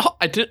 Oh,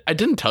 I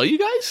didn't tell you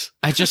guys?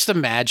 I just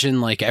imagine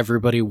like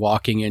everybody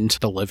walking into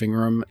the living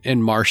room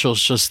and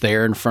Marshall's just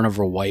there in front of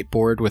a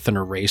whiteboard with an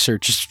eraser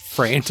just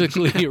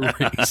frantically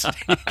erasing.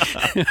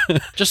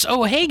 Just,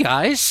 oh, hey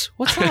guys,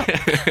 what's up?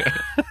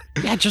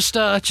 Yeah,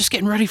 just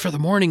getting ready for the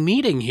morning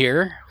meeting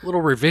here. A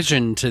little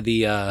revision to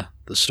the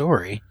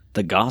story.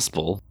 The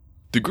gospel.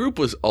 The group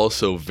was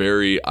also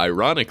very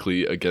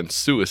ironically against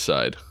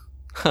suicide.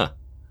 Huh.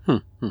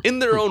 In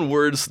their own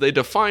words, they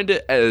defined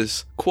it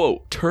as,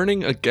 quote,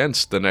 turning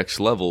against the next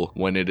level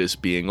when it is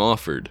being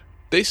offered.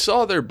 They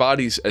saw their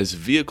bodies as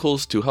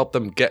vehicles to help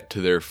them get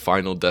to their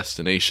final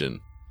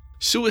destination.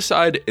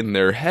 Suicide in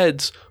their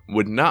heads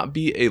would not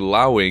be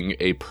allowing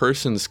a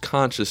person's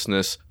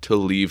consciousness to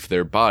leave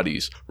their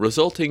bodies,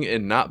 resulting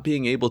in not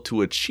being able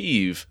to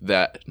achieve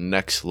that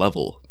next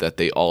level that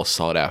they all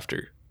sought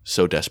after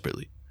so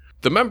desperately.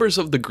 The members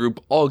of the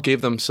group all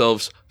gave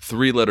themselves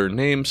 3-letter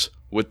names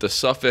with the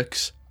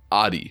suffix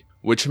Adi,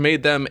 which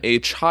made them a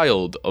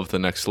child of the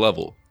next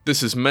level.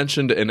 This is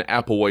mentioned in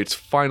Applewhite's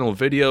final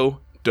video,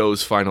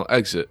 Doe's Final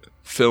Exit,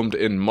 filmed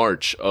in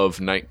March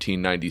of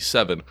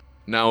 1997.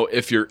 Now,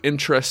 if you're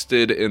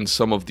interested in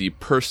some of the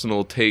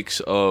personal takes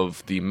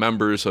of the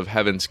members of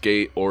Heaven's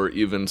Gate, or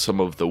even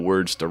some of the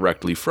words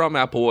directly from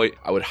Applewhite,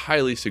 I would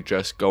highly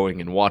suggest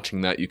going and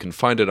watching that. You can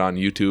find it on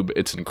YouTube.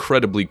 It's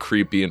incredibly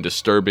creepy and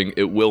disturbing.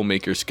 It will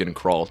make your skin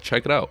crawl.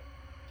 Check it out.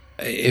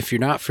 If you're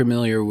not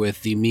familiar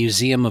with the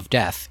Museum of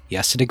Death,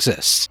 yes, it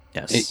exists.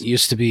 Yes. It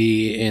used to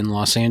be in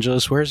Los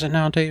Angeles. Where is it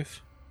now,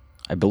 Dave?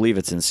 I believe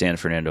it's in San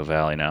Fernando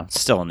Valley now.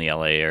 It's still in the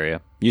LA area.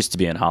 Used to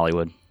be in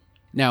Hollywood.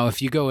 Now,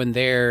 if you go in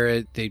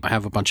there, they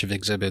have a bunch of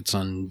exhibits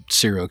on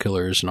serial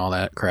killers and all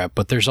that crap,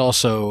 but there's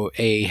also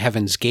a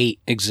Heaven's Gate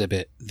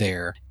exhibit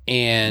there,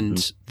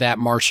 and that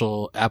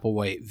Marshall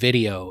Applewhite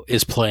video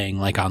is playing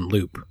like on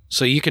loop.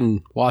 So you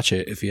can watch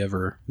it if you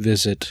ever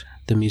visit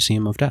the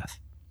Museum of Death.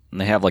 And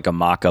they have like a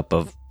mock-up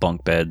of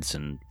bunk beds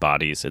and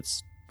bodies.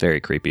 It's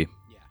very creepy.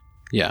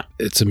 Yeah,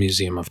 it's a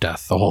Museum of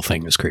Death. The whole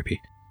thing is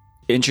creepy.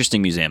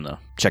 Interesting museum, though.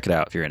 Check it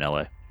out if you're in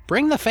LA.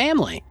 Bring the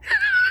family.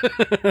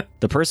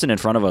 The person in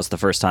front of us, the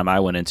first time I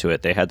went into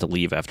it, they had to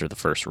leave after the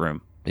first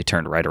room. They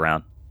turned right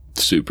around.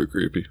 Super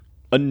creepy.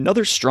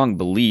 Another strong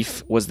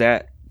belief was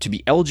that to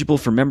be eligible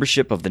for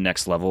membership of the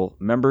next level,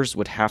 members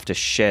would have to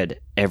shed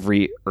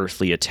every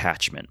earthly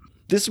attachment.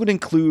 This would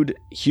include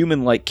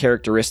human-like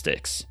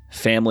characteristics,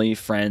 family,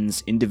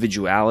 friends,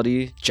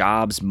 individuality,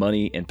 jobs,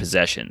 money, and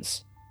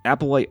possessions.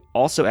 Applewhite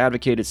also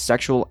advocated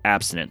sexual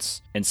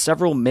abstinence, and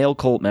several male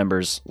cult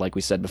members, like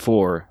we said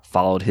before,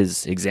 followed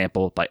his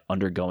example by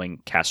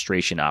undergoing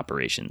castration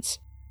operations.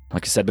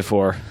 Like I said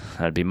before,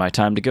 that'd be my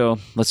time to go.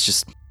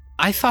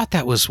 I thought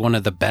that was one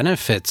of the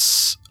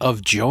benefits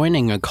of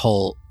joining a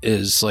cult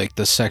is like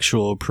the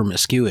sexual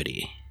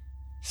promiscuity.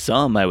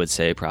 Some, I would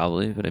say,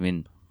 probably, but I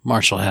mean...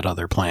 Marshall had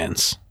other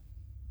plans.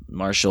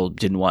 Marshall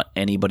didn't want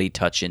anybody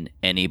touching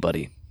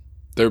anybody.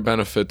 Their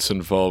benefits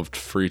involved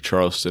free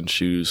Charleston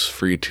shoes,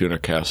 free tuna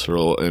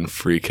casserole, and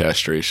free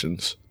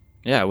castrations.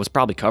 Yeah, it was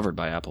probably covered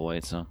by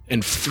Applewhite, so...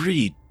 And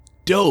free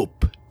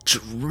dope,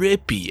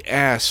 drippy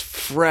ass,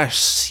 fresh,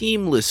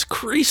 seamless,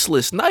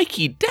 creaseless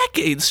Nike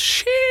Decades.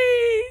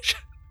 Sheesh.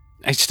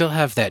 I still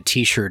have that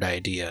t-shirt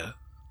idea.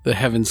 The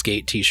Heaven's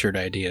Gate t-shirt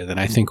idea that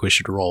I think we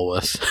should roll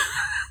with.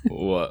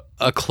 What?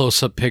 A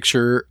close-up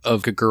picture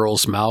of a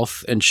girl's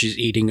mouth, and she's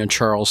eating a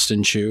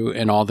Charleston chew,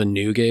 and all the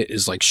nougat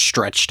is like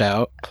stretched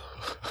out.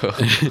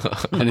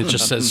 And it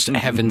just says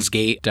Heaven's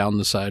Gate down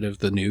the side of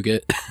the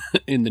nougat,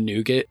 in the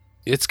nougat.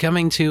 It's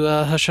coming to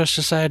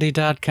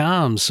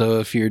hushhushsociety.com, so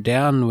if you're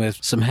down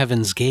with some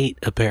Heaven's Gate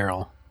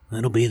apparel,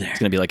 it'll be there. It's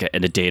going to be like a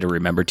Day to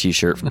Remember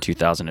t-shirt from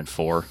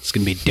 2004. It's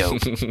going to be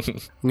dope. I'm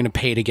going to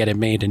pay to get it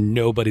made, and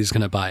nobody's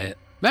going to buy it.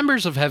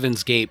 Members of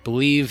Heaven's Gate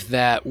believe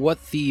that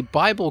what the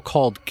Bible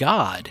called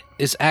God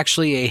is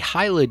actually a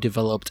highly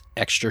developed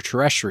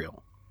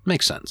extraterrestrial.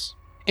 Makes sense.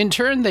 In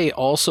turn, they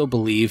also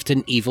believed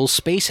in evil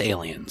space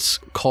aliens,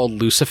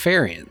 called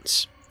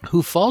Luciferians,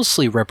 who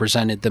falsely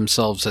represented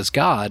themselves as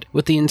God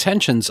with the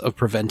intentions of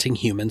preventing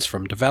humans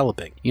from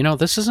developing. You know,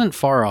 this isn't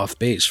far off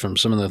base from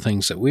some of the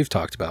things that we've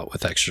talked about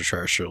with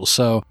extraterrestrials,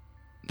 so...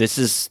 This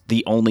is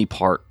the only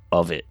part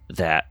of it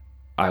that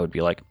I would be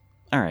like,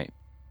 all right.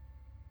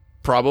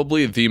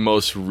 Probably the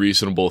most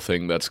reasonable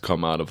thing that's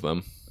come out of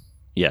them.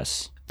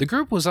 Yes. The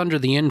group was under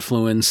the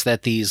influence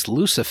that these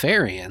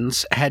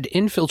Luciferians had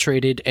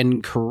infiltrated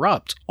and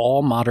corrupt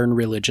all modern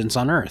religions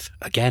on Earth.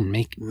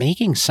 Again,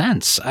 making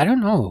sense. I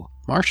don't know.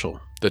 Marshall.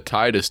 The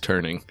tide is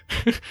turning.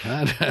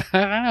 I don't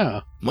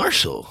know.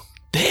 Marshall,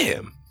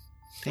 damn.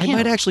 I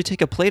might actually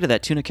take a plate of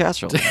that tuna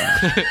casserole.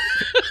 It's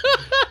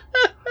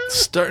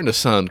starting to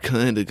sound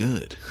kind of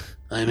good.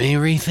 I may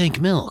rethink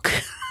milk.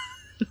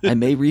 I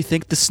may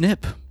rethink the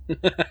snip.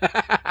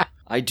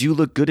 I do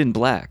look good in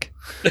black.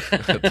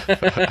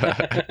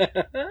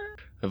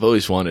 I've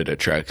always wanted a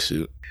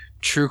tracksuit.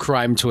 True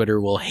crime Twitter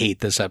will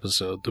hate this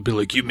episode. They'll be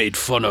like, you made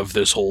fun of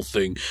this whole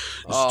thing.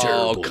 It's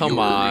terrible. Come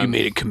on. You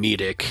made it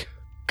comedic.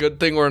 Good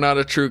thing we're not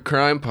a true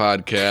crime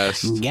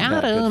podcast.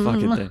 Got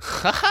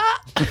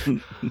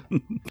him.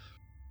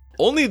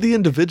 Only the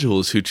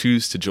individuals who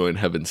choose to join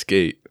Heaven's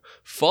Gate,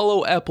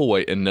 follow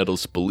Applewhite and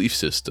Nettle's belief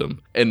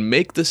system, and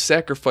make the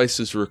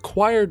sacrifices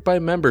required by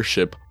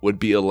membership would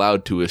be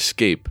allowed to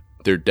escape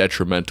their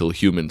detrimental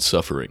human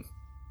suffering.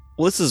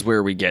 Well, this is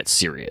where we get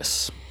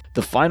serious.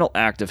 The final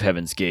act of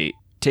Heaven's Gate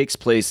takes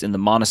place in the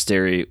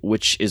monastery,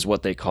 which is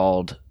what they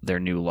called their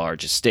new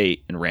large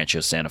estate in Rancho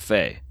Santa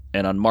Fe.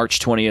 And on March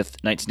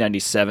 20th,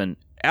 1997,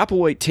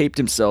 Applewhite taped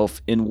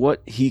himself in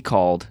what he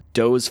called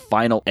Doe's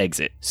final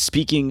exit,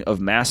 speaking of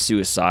mass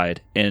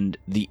suicide and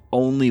the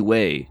only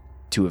way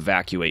to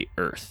evacuate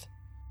Earth.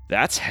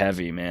 That's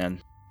heavy,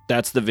 man.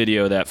 That's the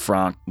video that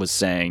Frank was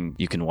saying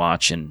you can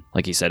watch, and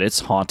like he said, it's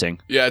haunting.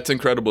 Yeah, it's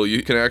incredible.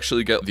 You can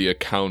actually get the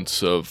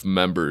accounts of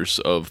members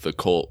of the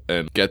cult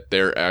and get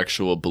their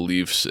actual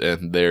beliefs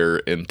and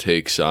their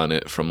intakes on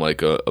it from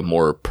like a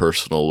more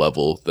personal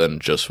level than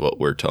just what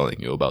we're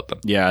telling you about them.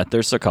 Yeah,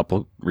 there's a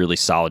couple really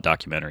solid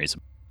documentaries.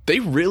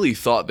 They really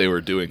thought they were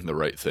doing the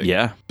right thing.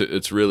 Yeah.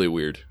 It's really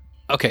weird.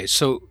 Okay,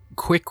 so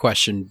quick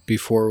question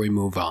before we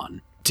move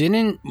on.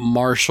 Didn't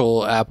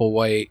Marshall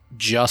Applewhite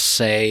just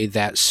say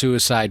that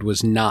suicide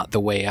was not the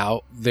way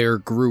out? Their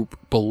group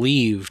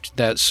believed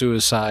that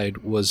suicide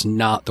was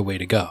not the way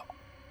to go.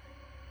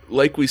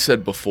 Like we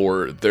said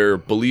before, their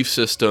belief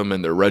system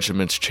and their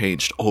regiments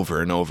changed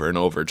over and over and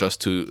over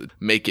just to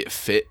make it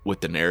fit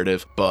with the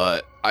narrative.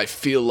 But I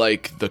feel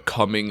like the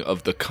coming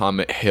of the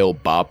comet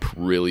Hale-Bopp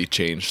really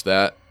changed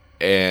that.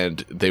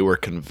 And they were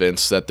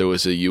convinced that there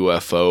was a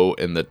UFO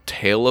in the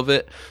tail of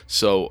it.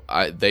 So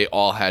they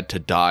all had to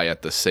die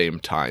at the same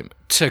time.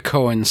 To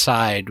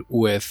coincide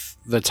with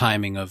the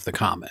timing of the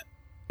comet.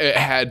 It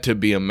had to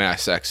be a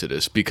mass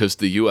exodus because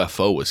the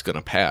UFO was going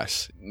to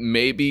pass.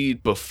 Maybe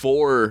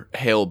before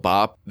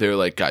Hale-Bopp, they're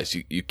like, guys,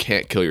 you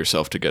can't kill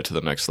yourself to get to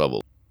the next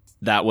level.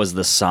 That was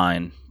the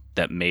sign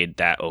that made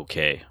that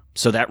okay.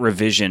 So that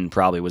revision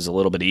probably was a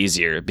little bit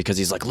easier because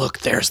he's like, look,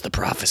 there's the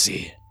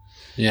prophecy.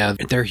 Yeah,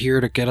 they're here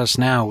to get us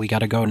now. We got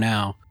to go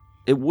now.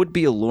 It would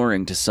be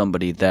alluring to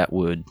somebody that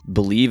would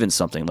believe in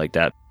something like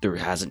that. There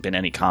hasn't been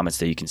any comments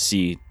that you can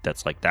see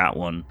that's like that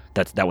one.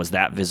 That was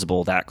that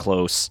visible, that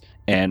close.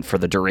 And for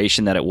the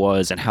duration that it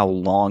was and how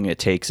long it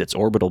takes its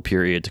orbital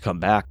period to come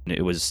back,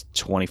 it was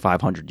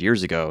 2,500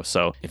 years ago.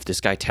 So if this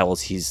guy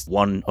tells he's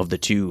one of the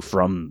two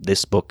from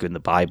this book in the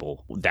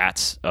Bible,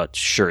 that's a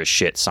sure as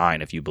shit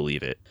sign if you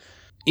believe it.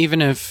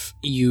 Even if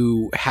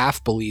you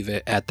half believe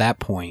it at that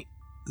point,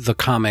 the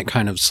comet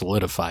kind of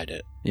solidified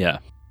it. Yeah.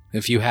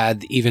 If you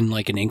had even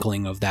like an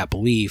inkling of that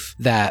belief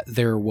that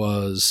there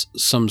was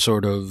some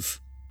sort of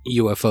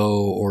UFO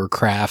or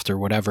craft or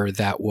whatever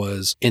that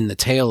was in the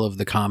tail of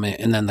the comet,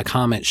 and then the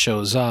comet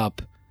shows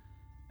up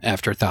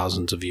after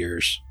thousands of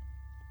years.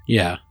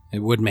 Yeah, it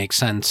would make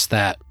sense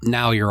that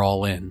now you're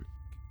all in.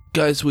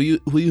 Guys, will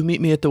you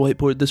meet me at the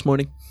whiteboard this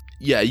morning?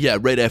 Yeah,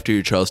 right after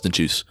your Charleston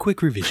juice.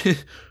 Quick revision.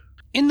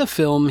 In the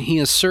film, he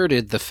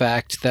asserted the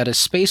fact that a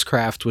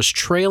spacecraft was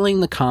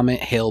trailing the comet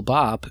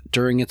Hale-Bopp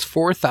during its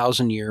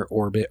 4,000-year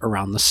orbit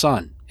around the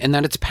sun, and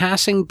that its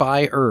passing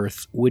by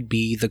Earth would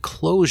be the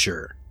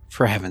closure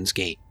for Heaven's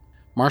Gate.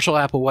 Marshall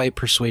Applewhite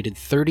persuaded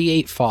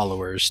 38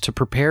 followers to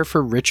prepare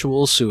for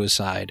ritual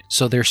suicide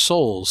so their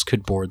souls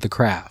could board the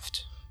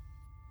craft.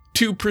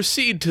 To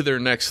proceed to their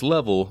next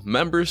level,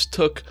 members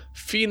took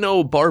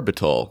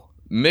phenobarbital,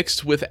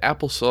 mixed with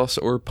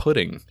applesauce or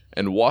pudding,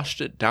 and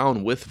washed it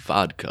down with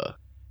vodka.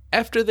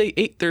 After they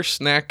ate their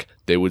snack,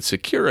 they would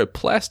secure a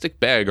plastic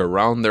bag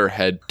around their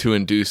head to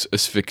induce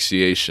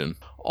asphyxiation.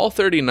 All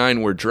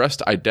 39 were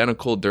dressed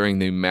identical during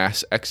the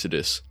mass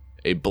exodus.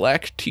 A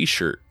black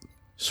t-shirt,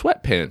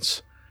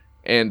 sweatpants,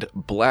 and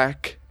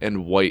black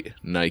and white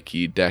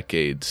Nike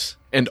Decades,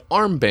 and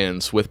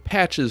armbands with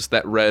patches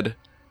that read,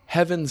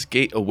 Heaven's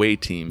Gate Away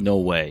Team. No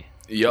way.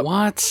 Yep.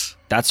 What?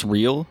 That's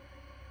real?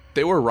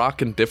 They were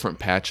rocking different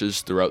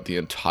patches throughout the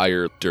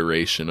entire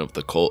duration of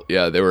the cult.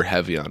 Yeah, they were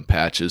heavy on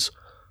patches.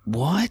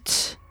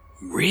 What?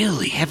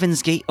 Really?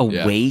 Heaven's Gate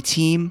Away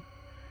Team?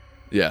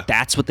 Yeah.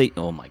 That's what they...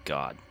 Oh my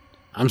god.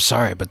 I'm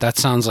sorry, but that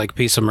sounds like a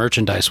piece of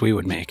merchandise we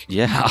would make.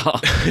 Yeah.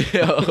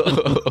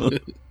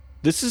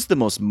 This is the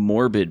most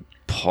morbid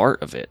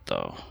part of it,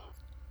 though.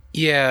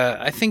 Yeah,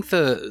 I think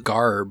the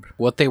garb,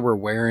 what they were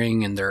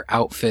wearing and their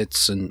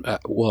outfits and,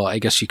 well, I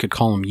guess you could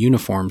call them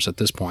uniforms at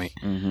this point.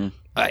 Mm-hmm.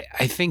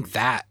 I think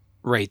that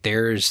right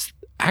there is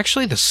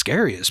actually the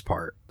scariest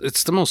part.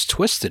 It's the most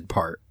twisted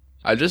part.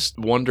 I just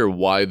wonder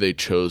why they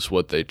chose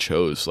what they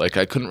chose. Like,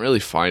 I couldn't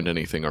really find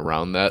anything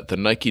around that. The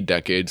Nike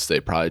Decades, they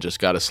probably just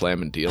got a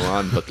slamming deal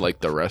on, but like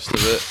the rest of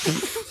it.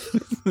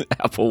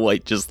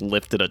 Applewhite just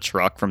lifted a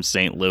truck from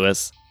St.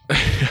 Louis.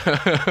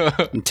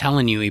 I'm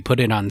telling you, he put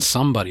it on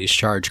somebody's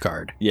charge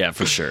card. Yeah,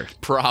 for sure.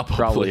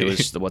 Probably. It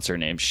was, what's her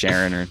name?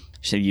 Sharon, or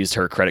she used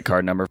her credit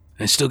card number.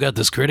 I still got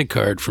this credit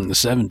card from the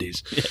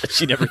 70s. Yeah,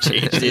 she never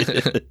changed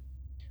it.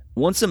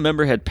 Once a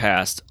member had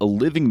passed, a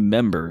living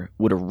member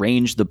would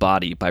arrange the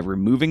body by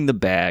removing the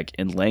bag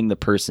and laying the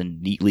person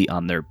neatly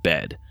on their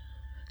bed,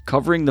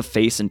 covering the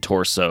face and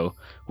torso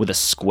with a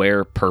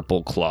square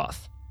purple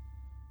cloth.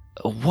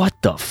 What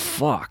the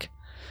fuck?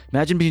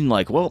 Imagine being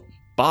like, well,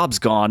 Bob's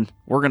gone.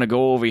 We're going to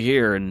go over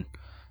here and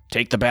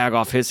take the bag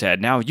off his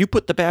head. Now you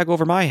put the bag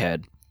over my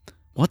head.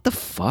 What the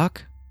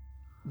fuck?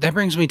 That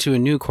brings me to a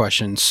new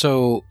question.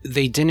 So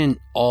they didn't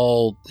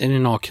all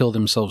kill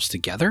themselves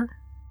together?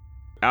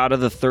 Out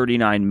of the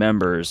 39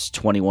 members,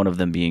 21 of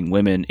them being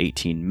women,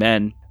 18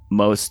 men,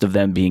 most of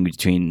them being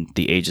between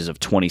the ages of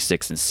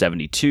 26 and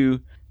 72,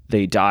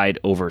 they died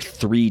over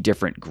 3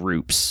 different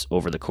groups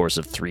over the course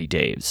of 3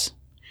 days.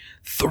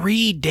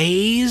 3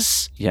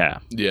 days? Yeah.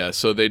 Yeah,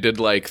 so they did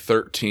like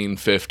 13,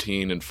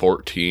 15, and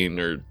 14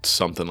 or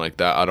something like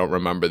that. I don't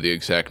remember the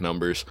exact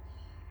numbers.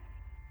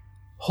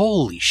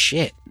 Holy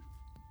shit.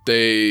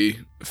 They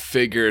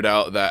figured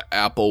out that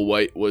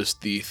Applewhite was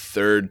the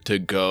third to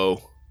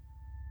go.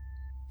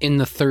 In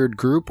the third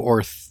group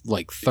or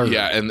third?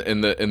 Yeah,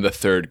 in the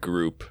third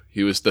group.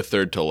 He was the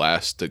third to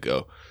last to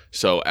go.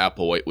 So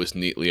Applewhite was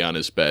neatly on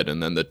his bed,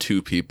 and then the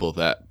two people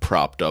that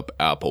propped up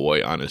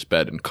Applewhite on his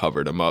bed and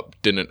covered him up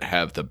didn't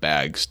have the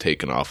bags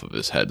taken off of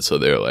his head. So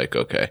they were like,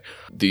 okay,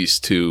 these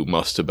two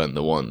must have been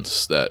the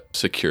ones that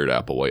secured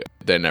Applewhite.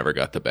 They never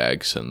got the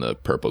bags and the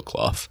purple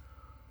cloth.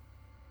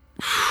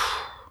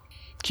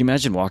 Can you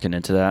imagine walking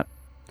into that?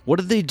 What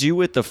did they do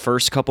with the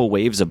first couple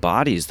waves of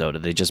bodies, though?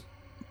 Did they just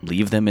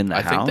leave them in the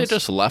house? I think they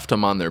just left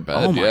them on their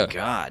bed. Oh my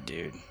God,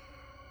 dude.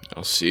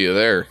 I'll see you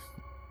there.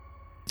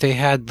 They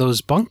had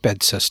those bunk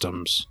bed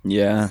systems.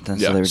 Yeah, so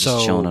they were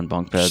just chilling on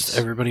bunk beds. Just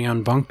everybody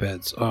on bunk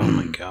beds. Oh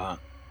my God.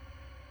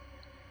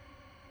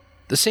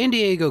 The San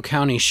Diego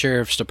County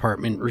Sheriff's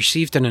Department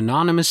received an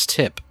anonymous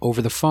tip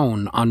over the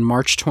phone on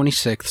March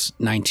 26,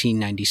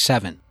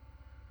 1997.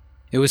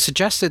 It was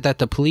suggested that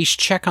the police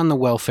check on the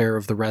welfare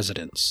of the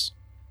residents.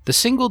 The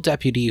single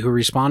deputy who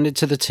responded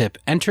to the tip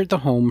entered the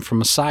home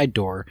from a side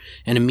door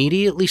and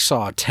immediately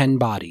saw 10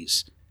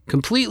 bodies.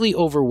 Completely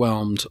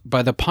overwhelmed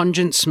by the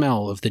pungent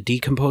smell of the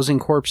decomposing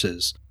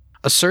corpses,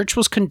 a search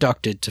was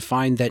conducted to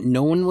find that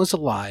no one was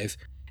alive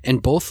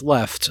and both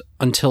left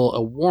until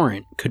a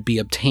warrant could be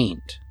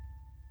obtained.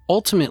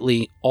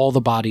 Ultimately, all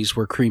the bodies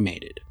were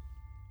cremated.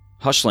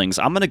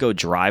 Hushlings, I'm going to go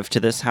drive to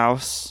this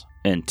house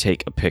and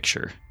take a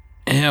picture.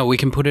 Yeah, we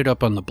can put it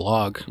up on the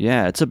blog.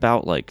 Yeah, it's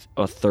about like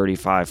a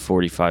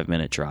 45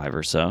 minute drive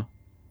or so.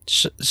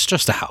 It's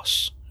just a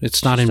house.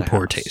 It's not in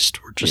poor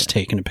taste. We're just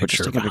taking a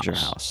picture of a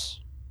house.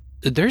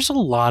 There's a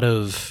lot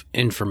of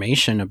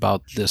information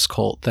about this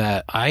cult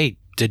that I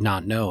did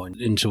not know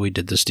until we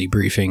did this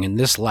debriefing. And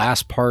this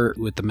last part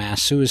with the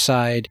mass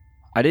suicide.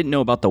 I didn't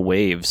know about the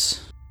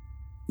waves.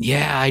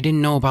 Yeah, I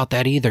didn't know about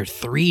that either.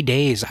 3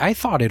 days. I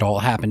thought it all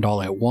happened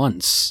all at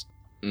once.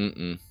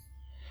 Well,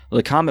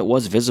 the comet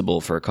was visible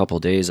for a couple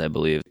days, I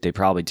believe. They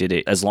probably did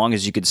it as long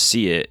as you could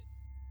see it.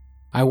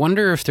 I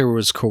wonder if there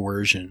was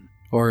coercion,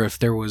 or if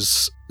there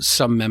was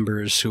some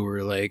members who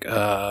were like,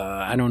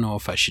 I don't know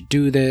if I should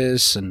do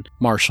this, and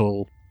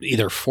Marshall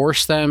either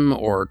forced them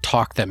or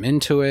talked them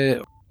into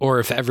it, or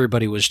if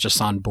everybody was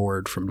just on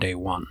board from day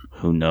one.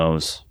 Who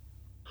knows?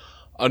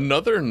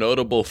 Another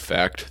notable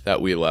fact that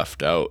we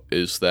left out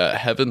is that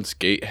Heaven's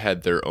Gate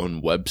had their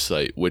own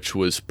website, which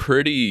was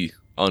pretty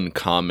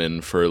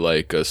uncommon for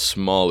like a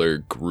smaller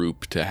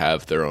group to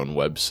have their own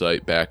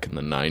website back in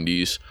the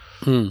 90s.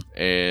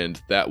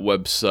 And that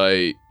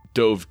website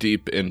dove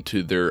deep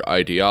into their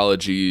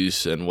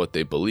ideologies and what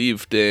they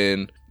believed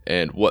in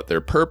and what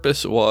their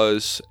purpose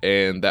was,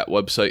 and that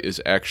website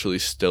is actually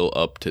still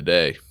up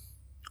today.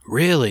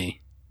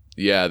 Really?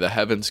 Yeah, the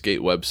Heaven's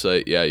Gate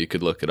website, yeah, you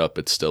could look it up,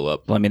 it's still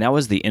up. Well, I mean, that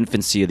was the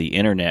infancy of the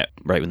internet,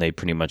 right when they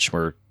pretty much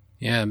were...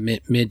 Yeah,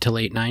 mid to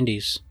late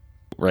 90s.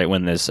 Right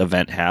when this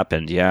event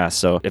happened, yeah.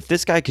 So if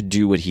this guy could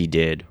do what he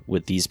did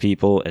with these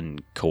people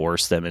and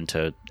coerce them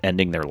into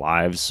ending their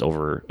lives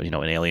over, an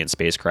alien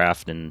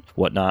spacecraft and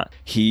whatnot,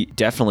 he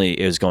definitely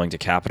is going to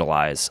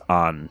capitalize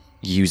on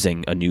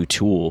using a new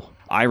tool.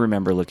 I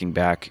remember looking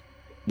back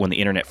when the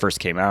internet first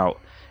came out,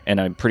 and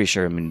I'm pretty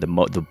sure,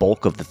 the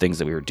bulk of the things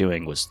that we were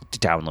doing was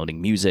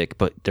downloading music,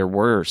 but there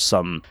were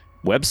some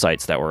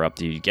websites that were up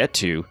that you get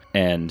to,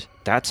 and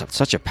that's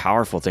such a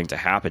powerful thing to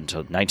happen to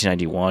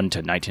 1991 to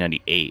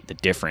 1998, the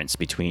difference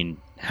between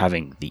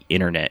having the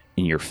internet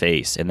in your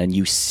face and then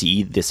you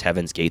see this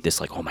Heaven's Gate,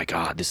 this like, oh my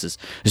God, this is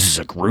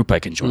a group I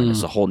can join, this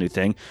is a whole new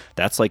thing.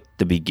 That's like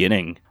the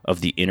beginning of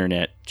the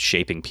internet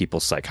shaping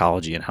people's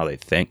psychology and how they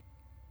think.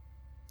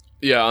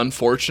 Yeah,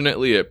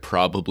 unfortunately, it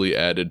probably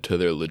added to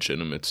their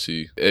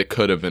legitimacy. It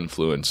could have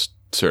influenced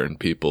certain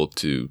people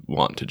to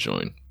want to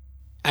join.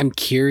 I'm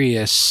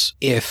curious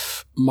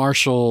if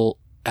Marshall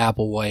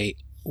Applewhite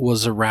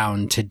was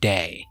around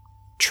today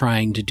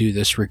trying to do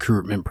this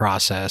recruitment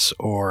process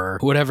or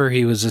whatever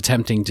he was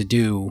attempting to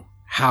do,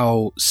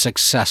 how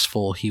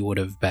successful he would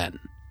have been.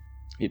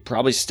 He'd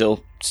probably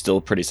still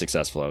pretty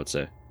successful, I would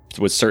say.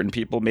 With certain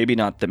people, maybe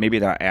not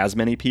as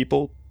many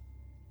people.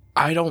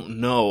 I don't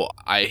know.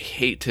 I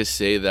hate to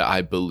say that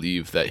I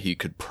believe that he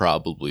could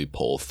probably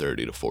pull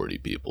 30 to 40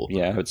 people.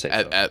 Yeah, I would say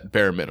so. At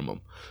bare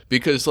minimum.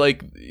 Because,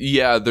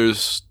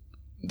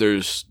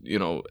 there's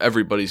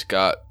everybody's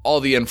got all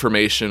the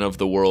information of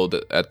the world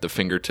at the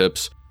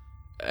fingertips,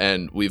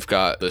 and we've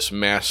got this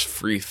mass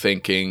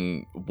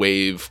free-thinking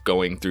wave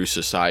going through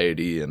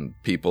society, and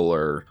people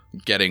are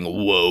getting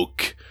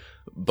woke.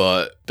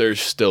 But there's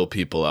still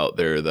people out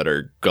there that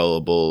are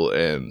gullible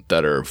and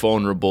that are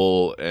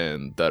vulnerable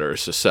and that are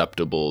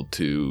susceptible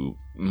to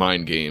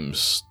mind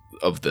games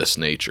of this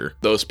nature.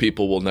 Those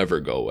people will never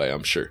go away,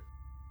 I'm sure.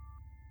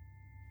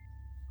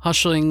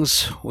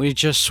 Hushlings, we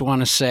just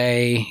want to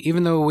say,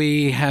 even though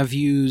we have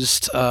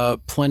used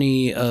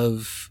plenty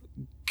of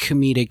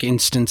comedic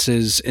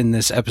instances in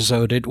this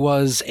episode, it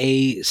was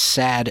a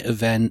sad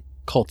event.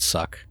 Cults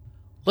suck.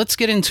 Let's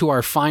get into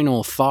our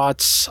final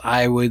thoughts.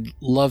 I would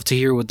love to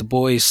hear what the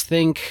boys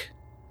think.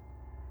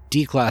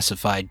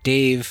 Declassified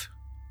Dave,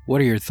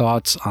 what are your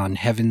thoughts on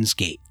Heaven's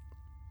Gate?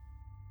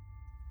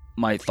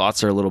 My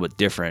thoughts are a little bit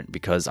different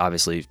because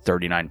obviously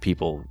 39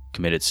 people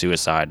committed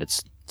suicide.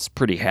 It's It's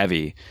pretty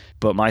heavy.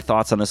 But my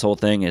thoughts on this whole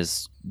thing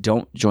is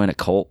don't join a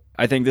cult.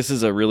 I think this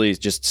is a really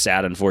just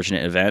sad,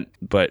 unfortunate event.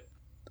 But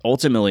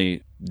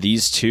ultimately,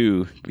 these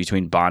two,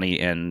 between Bonnie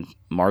and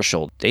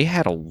Marshall, they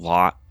had a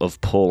lot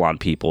of pull on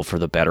people for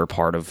the better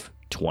part of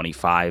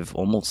 25,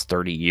 almost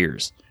 30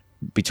 years.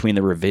 Between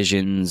the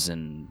revisions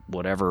and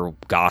whatever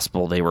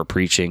gospel they were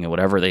preaching and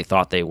whatever they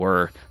thought they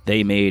were,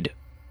 they made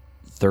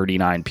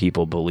 39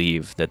 people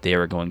believe that they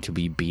were going to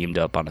be beamed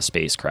up on a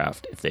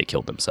spacecraft if they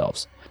killed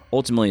themselves.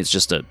 Ultimately, it's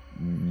just a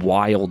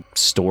wild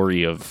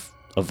story of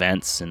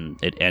events,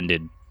 and it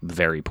ended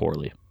very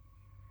poorly.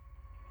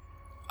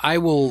 I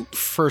will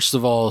first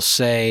of all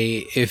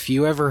say, if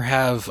you ever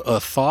have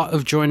a thought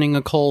of joining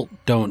a cult,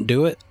 don't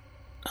do it.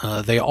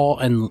 They all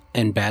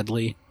end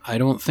badly. I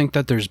don't think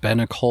that there's been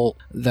a cult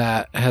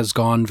that has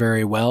gone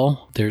very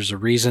well. There's a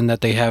reason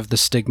that they have the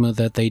stigma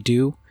that they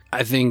do.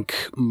 I think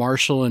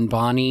Marshall and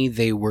Bonnie,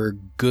 they were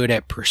good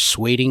at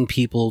persuading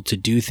people to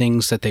do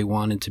things that they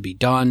wanted to be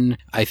done.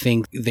 I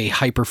think they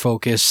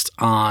hyper-focused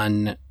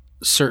on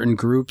certain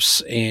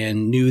groups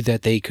and knew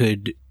that they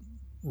could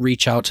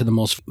reach out to the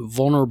most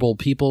vulnerable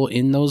people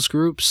in those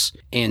groups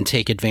and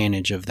take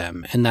advantage of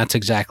them. And that's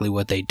exactly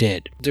what they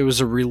did. There was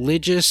a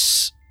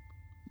religious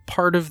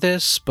part of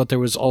this, but there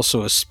was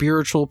also a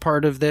spiritual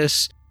part of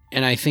this.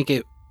 And I think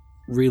it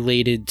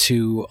related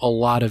to a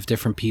lot of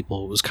different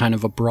people. It was kind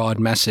of a broad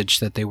message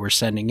that they were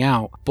sending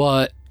out.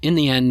 But in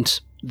the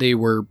end, they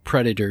were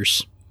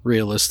predators,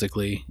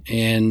 realistically.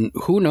 And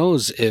who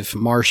knows if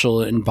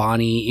Marshall and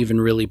Bonnie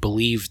even really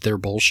believed their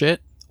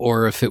bullshit,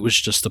 or if it was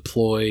just a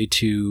ploy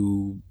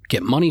to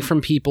get money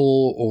from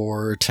people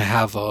or to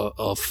have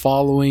a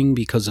following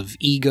because of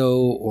ego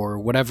or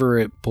whatever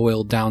it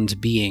boiled down to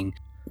being.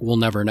 We'll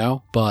never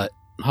know. But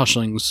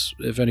Hushlings,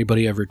 if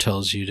anybody ever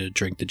tells you to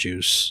drink the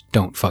juice,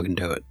 don't fucking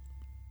do it.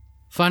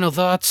 Final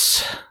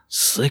thoughts,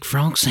 Slick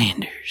Frank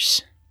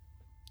Sanders.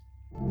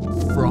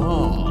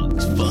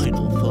 Frog's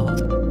final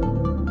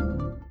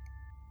thought.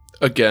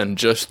 Again,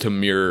 just to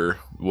mirror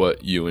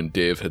what you and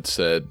Dave had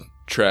said,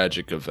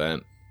 tragic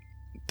event.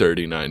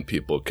 39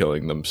 people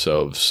killing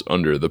themselves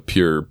under the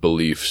pure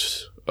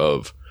beliefs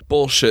of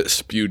bullshit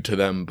spewed to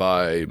them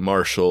by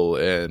Marshall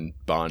and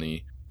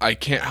Bonnie. I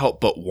can't help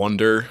but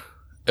wonder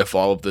if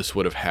all of this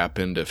would have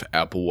happened if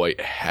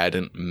Applewhite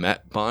hadn't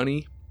met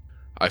Bonnie.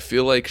 I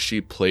feel like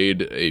she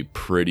played a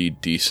pretty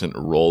decent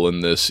role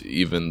in this,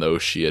 even though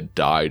she had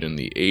died in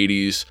the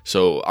 80s.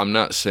 So I'm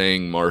not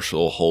saying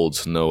Marshall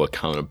holds no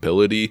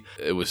accountability.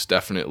 It was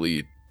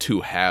definitely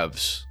two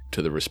halves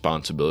to the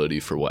responsibility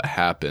for what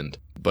happened.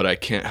 But I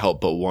can't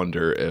help but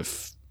wonder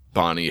if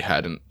Bonnie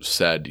hadn't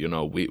said, you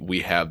know, we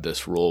have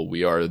this role,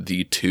 we are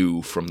the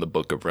two from the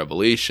Book of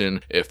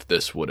Revelation. If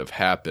this would have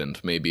happened,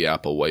 maybe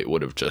Applewhite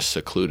would have just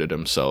secluded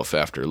himself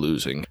after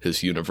losing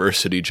his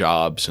university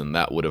jobs, and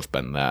that would have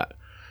been that.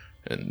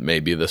 And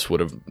maybe this would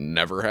have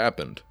never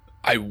happened.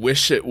 I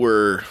wish it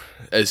were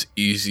as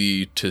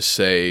easy to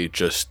say,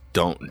 just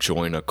don't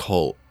join a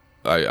cult.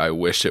 I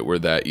wish it were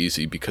that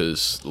easy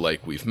because,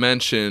 like we've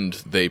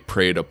mentioned, they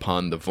preyed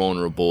upon the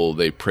vulnerable.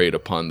 They preyed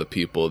upon the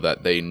people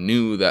that they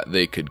knew that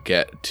they could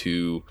get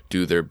to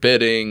do their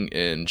bidding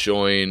and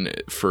join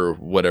for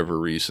whatever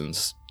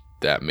reasons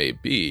that may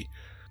be.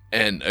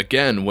 And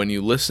again, when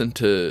you listen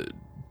to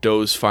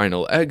Doe's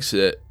final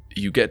exit,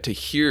 you get to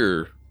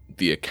hear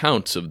the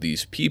accounts of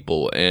these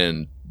people,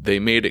 and they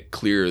made it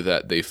clear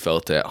that they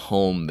felt at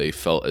home. They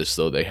felt as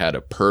though they had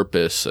a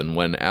purpose. And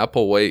when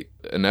Applewhite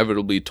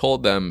inevitably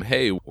told them,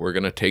 hey, we're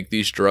going to take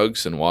these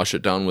drugs and wash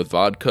it down with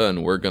vodka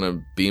and we're going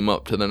to beam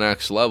up to the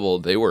next level,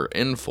 they were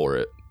in for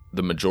it.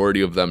 The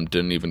majority of them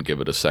didn't even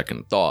give it a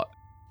second thought.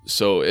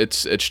 So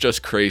it's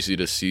just crazy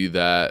to see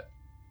that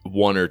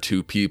one or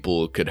two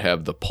people could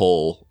have the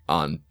pull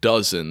on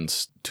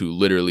dozens to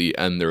literally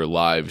end their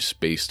lives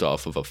based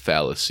off of a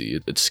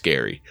fallacy. It's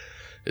scary.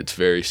 It's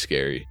very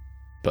scary.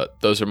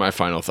 But those are my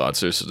final thoughts.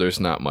 There's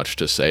not much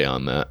to say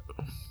on that.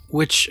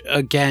 Which,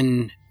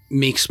 again,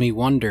 makes me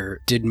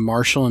wonder, did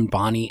Marshall and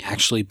Bonnie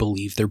actually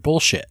believe their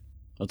bullshit?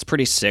 Well, it's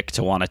pretty sick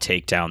to want to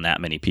take down that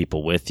many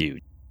people with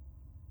you.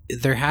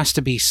 There has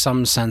to be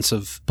some sense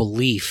of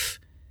belief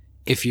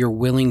if you're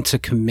willing to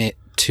commit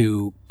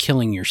to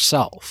killing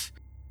yourself.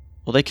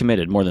 Well, they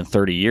committed more than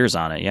 30 years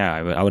on it. Yeah,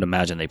 I would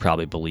imagine they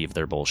probably believe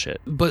their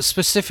bullshit. But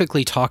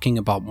specifically talking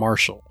about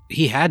Marshall,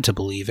 he had to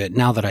believe it,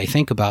 now that I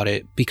think about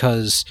it,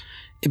 because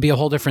it'd be a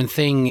whole different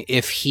thing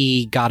if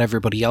he got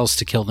everybody else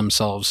to kill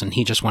themselves and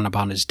he just went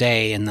about his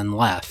day and then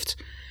left.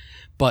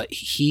 But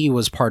he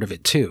was part of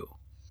it too.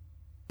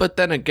 But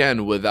then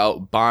again,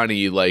 without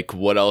Bonnie, like,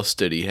 what else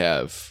did he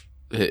have?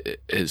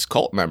 His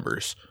cult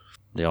members.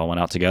 They all went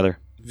out together.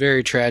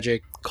 Very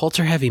tragic. Cults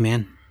are heavy,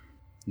 man.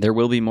 There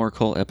will be more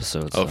cult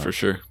episodes. Oh, for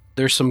sure.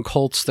 There's some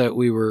cults that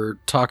we were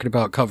talking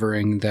about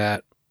covering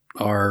that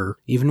are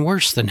even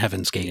worse than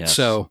Heaven's Gate. Yes.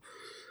 So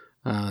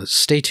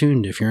stay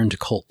tuned if you're into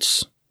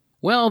cults.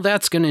 Well,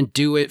 that's going to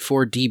do it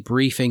for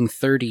debriefing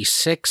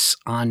 36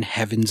 on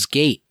Heaven's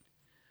Gate.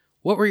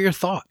 What were your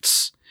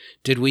thoughts?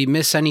 Did we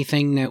miss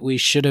anything that we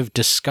should have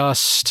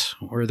discussed?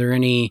 Were there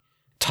any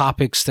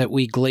topics that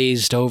we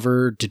glazed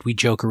over? Did we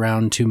joke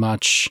around too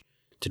much?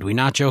 Did we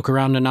not joke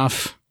around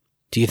enough?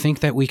 Do you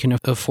think that we can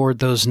afford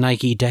those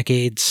Nike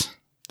Decades?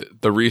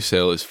 The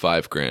resale is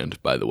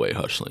 $5,000, by the way,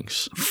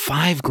 Hushlings.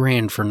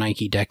 $5,000 for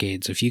Nike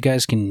Decades. If you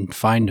guys can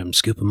find them,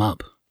 scoop them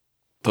up.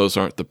 Those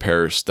aren't the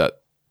pairs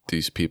that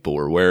these people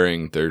were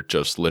wearing. They're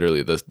just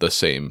literally the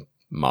same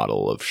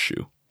model of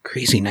shoe.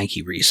 Crazy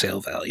Nike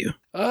resale value.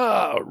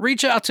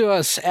 Reach out to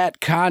us at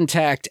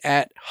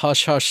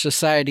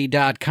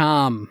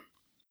contact@hushhushsociety.com.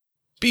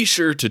 Be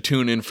sure to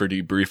tune in for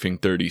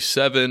Debriefing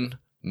 37,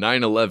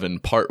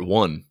 9/11 Part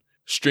 1,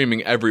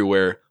 streaming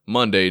everywhere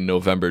Monday,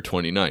 November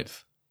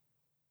 29th.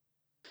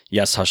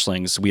 Yes,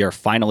 Hushlings, we are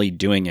finally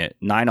doing it.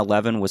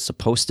 9/11 was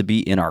supposed to be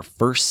in our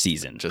first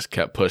season. Just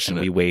kept pushing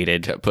it. We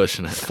waited Kept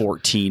pushing it.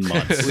 14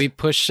 months. We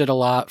pushed it a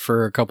lot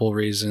for a couple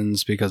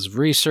reasons, because of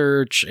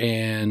research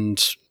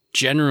and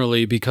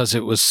generally because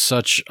it was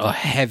such a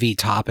heavy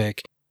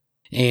topic.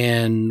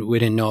 And we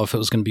didn't know if it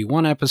was going to be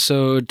 1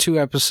 episode, 2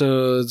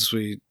 episodes.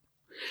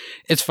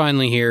 It's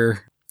finally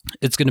here.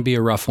 It's going to be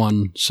a rough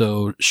one,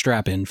 so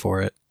strap in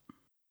for it.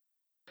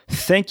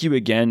 Thank you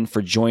again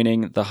for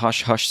joining the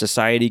Hush Hush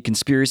Society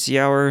Conspiracy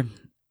Hour.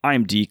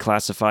 I'm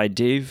Declassified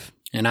Dave.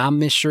 And I'm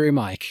Mystery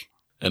Mike.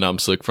 And I'm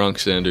Slick Frank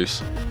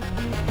Sanders.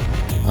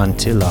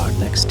 Until our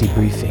next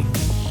debriefing,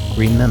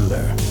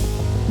 remember,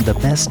 the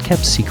best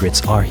kept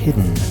secrets are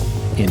hidden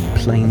in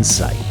plain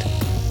sight.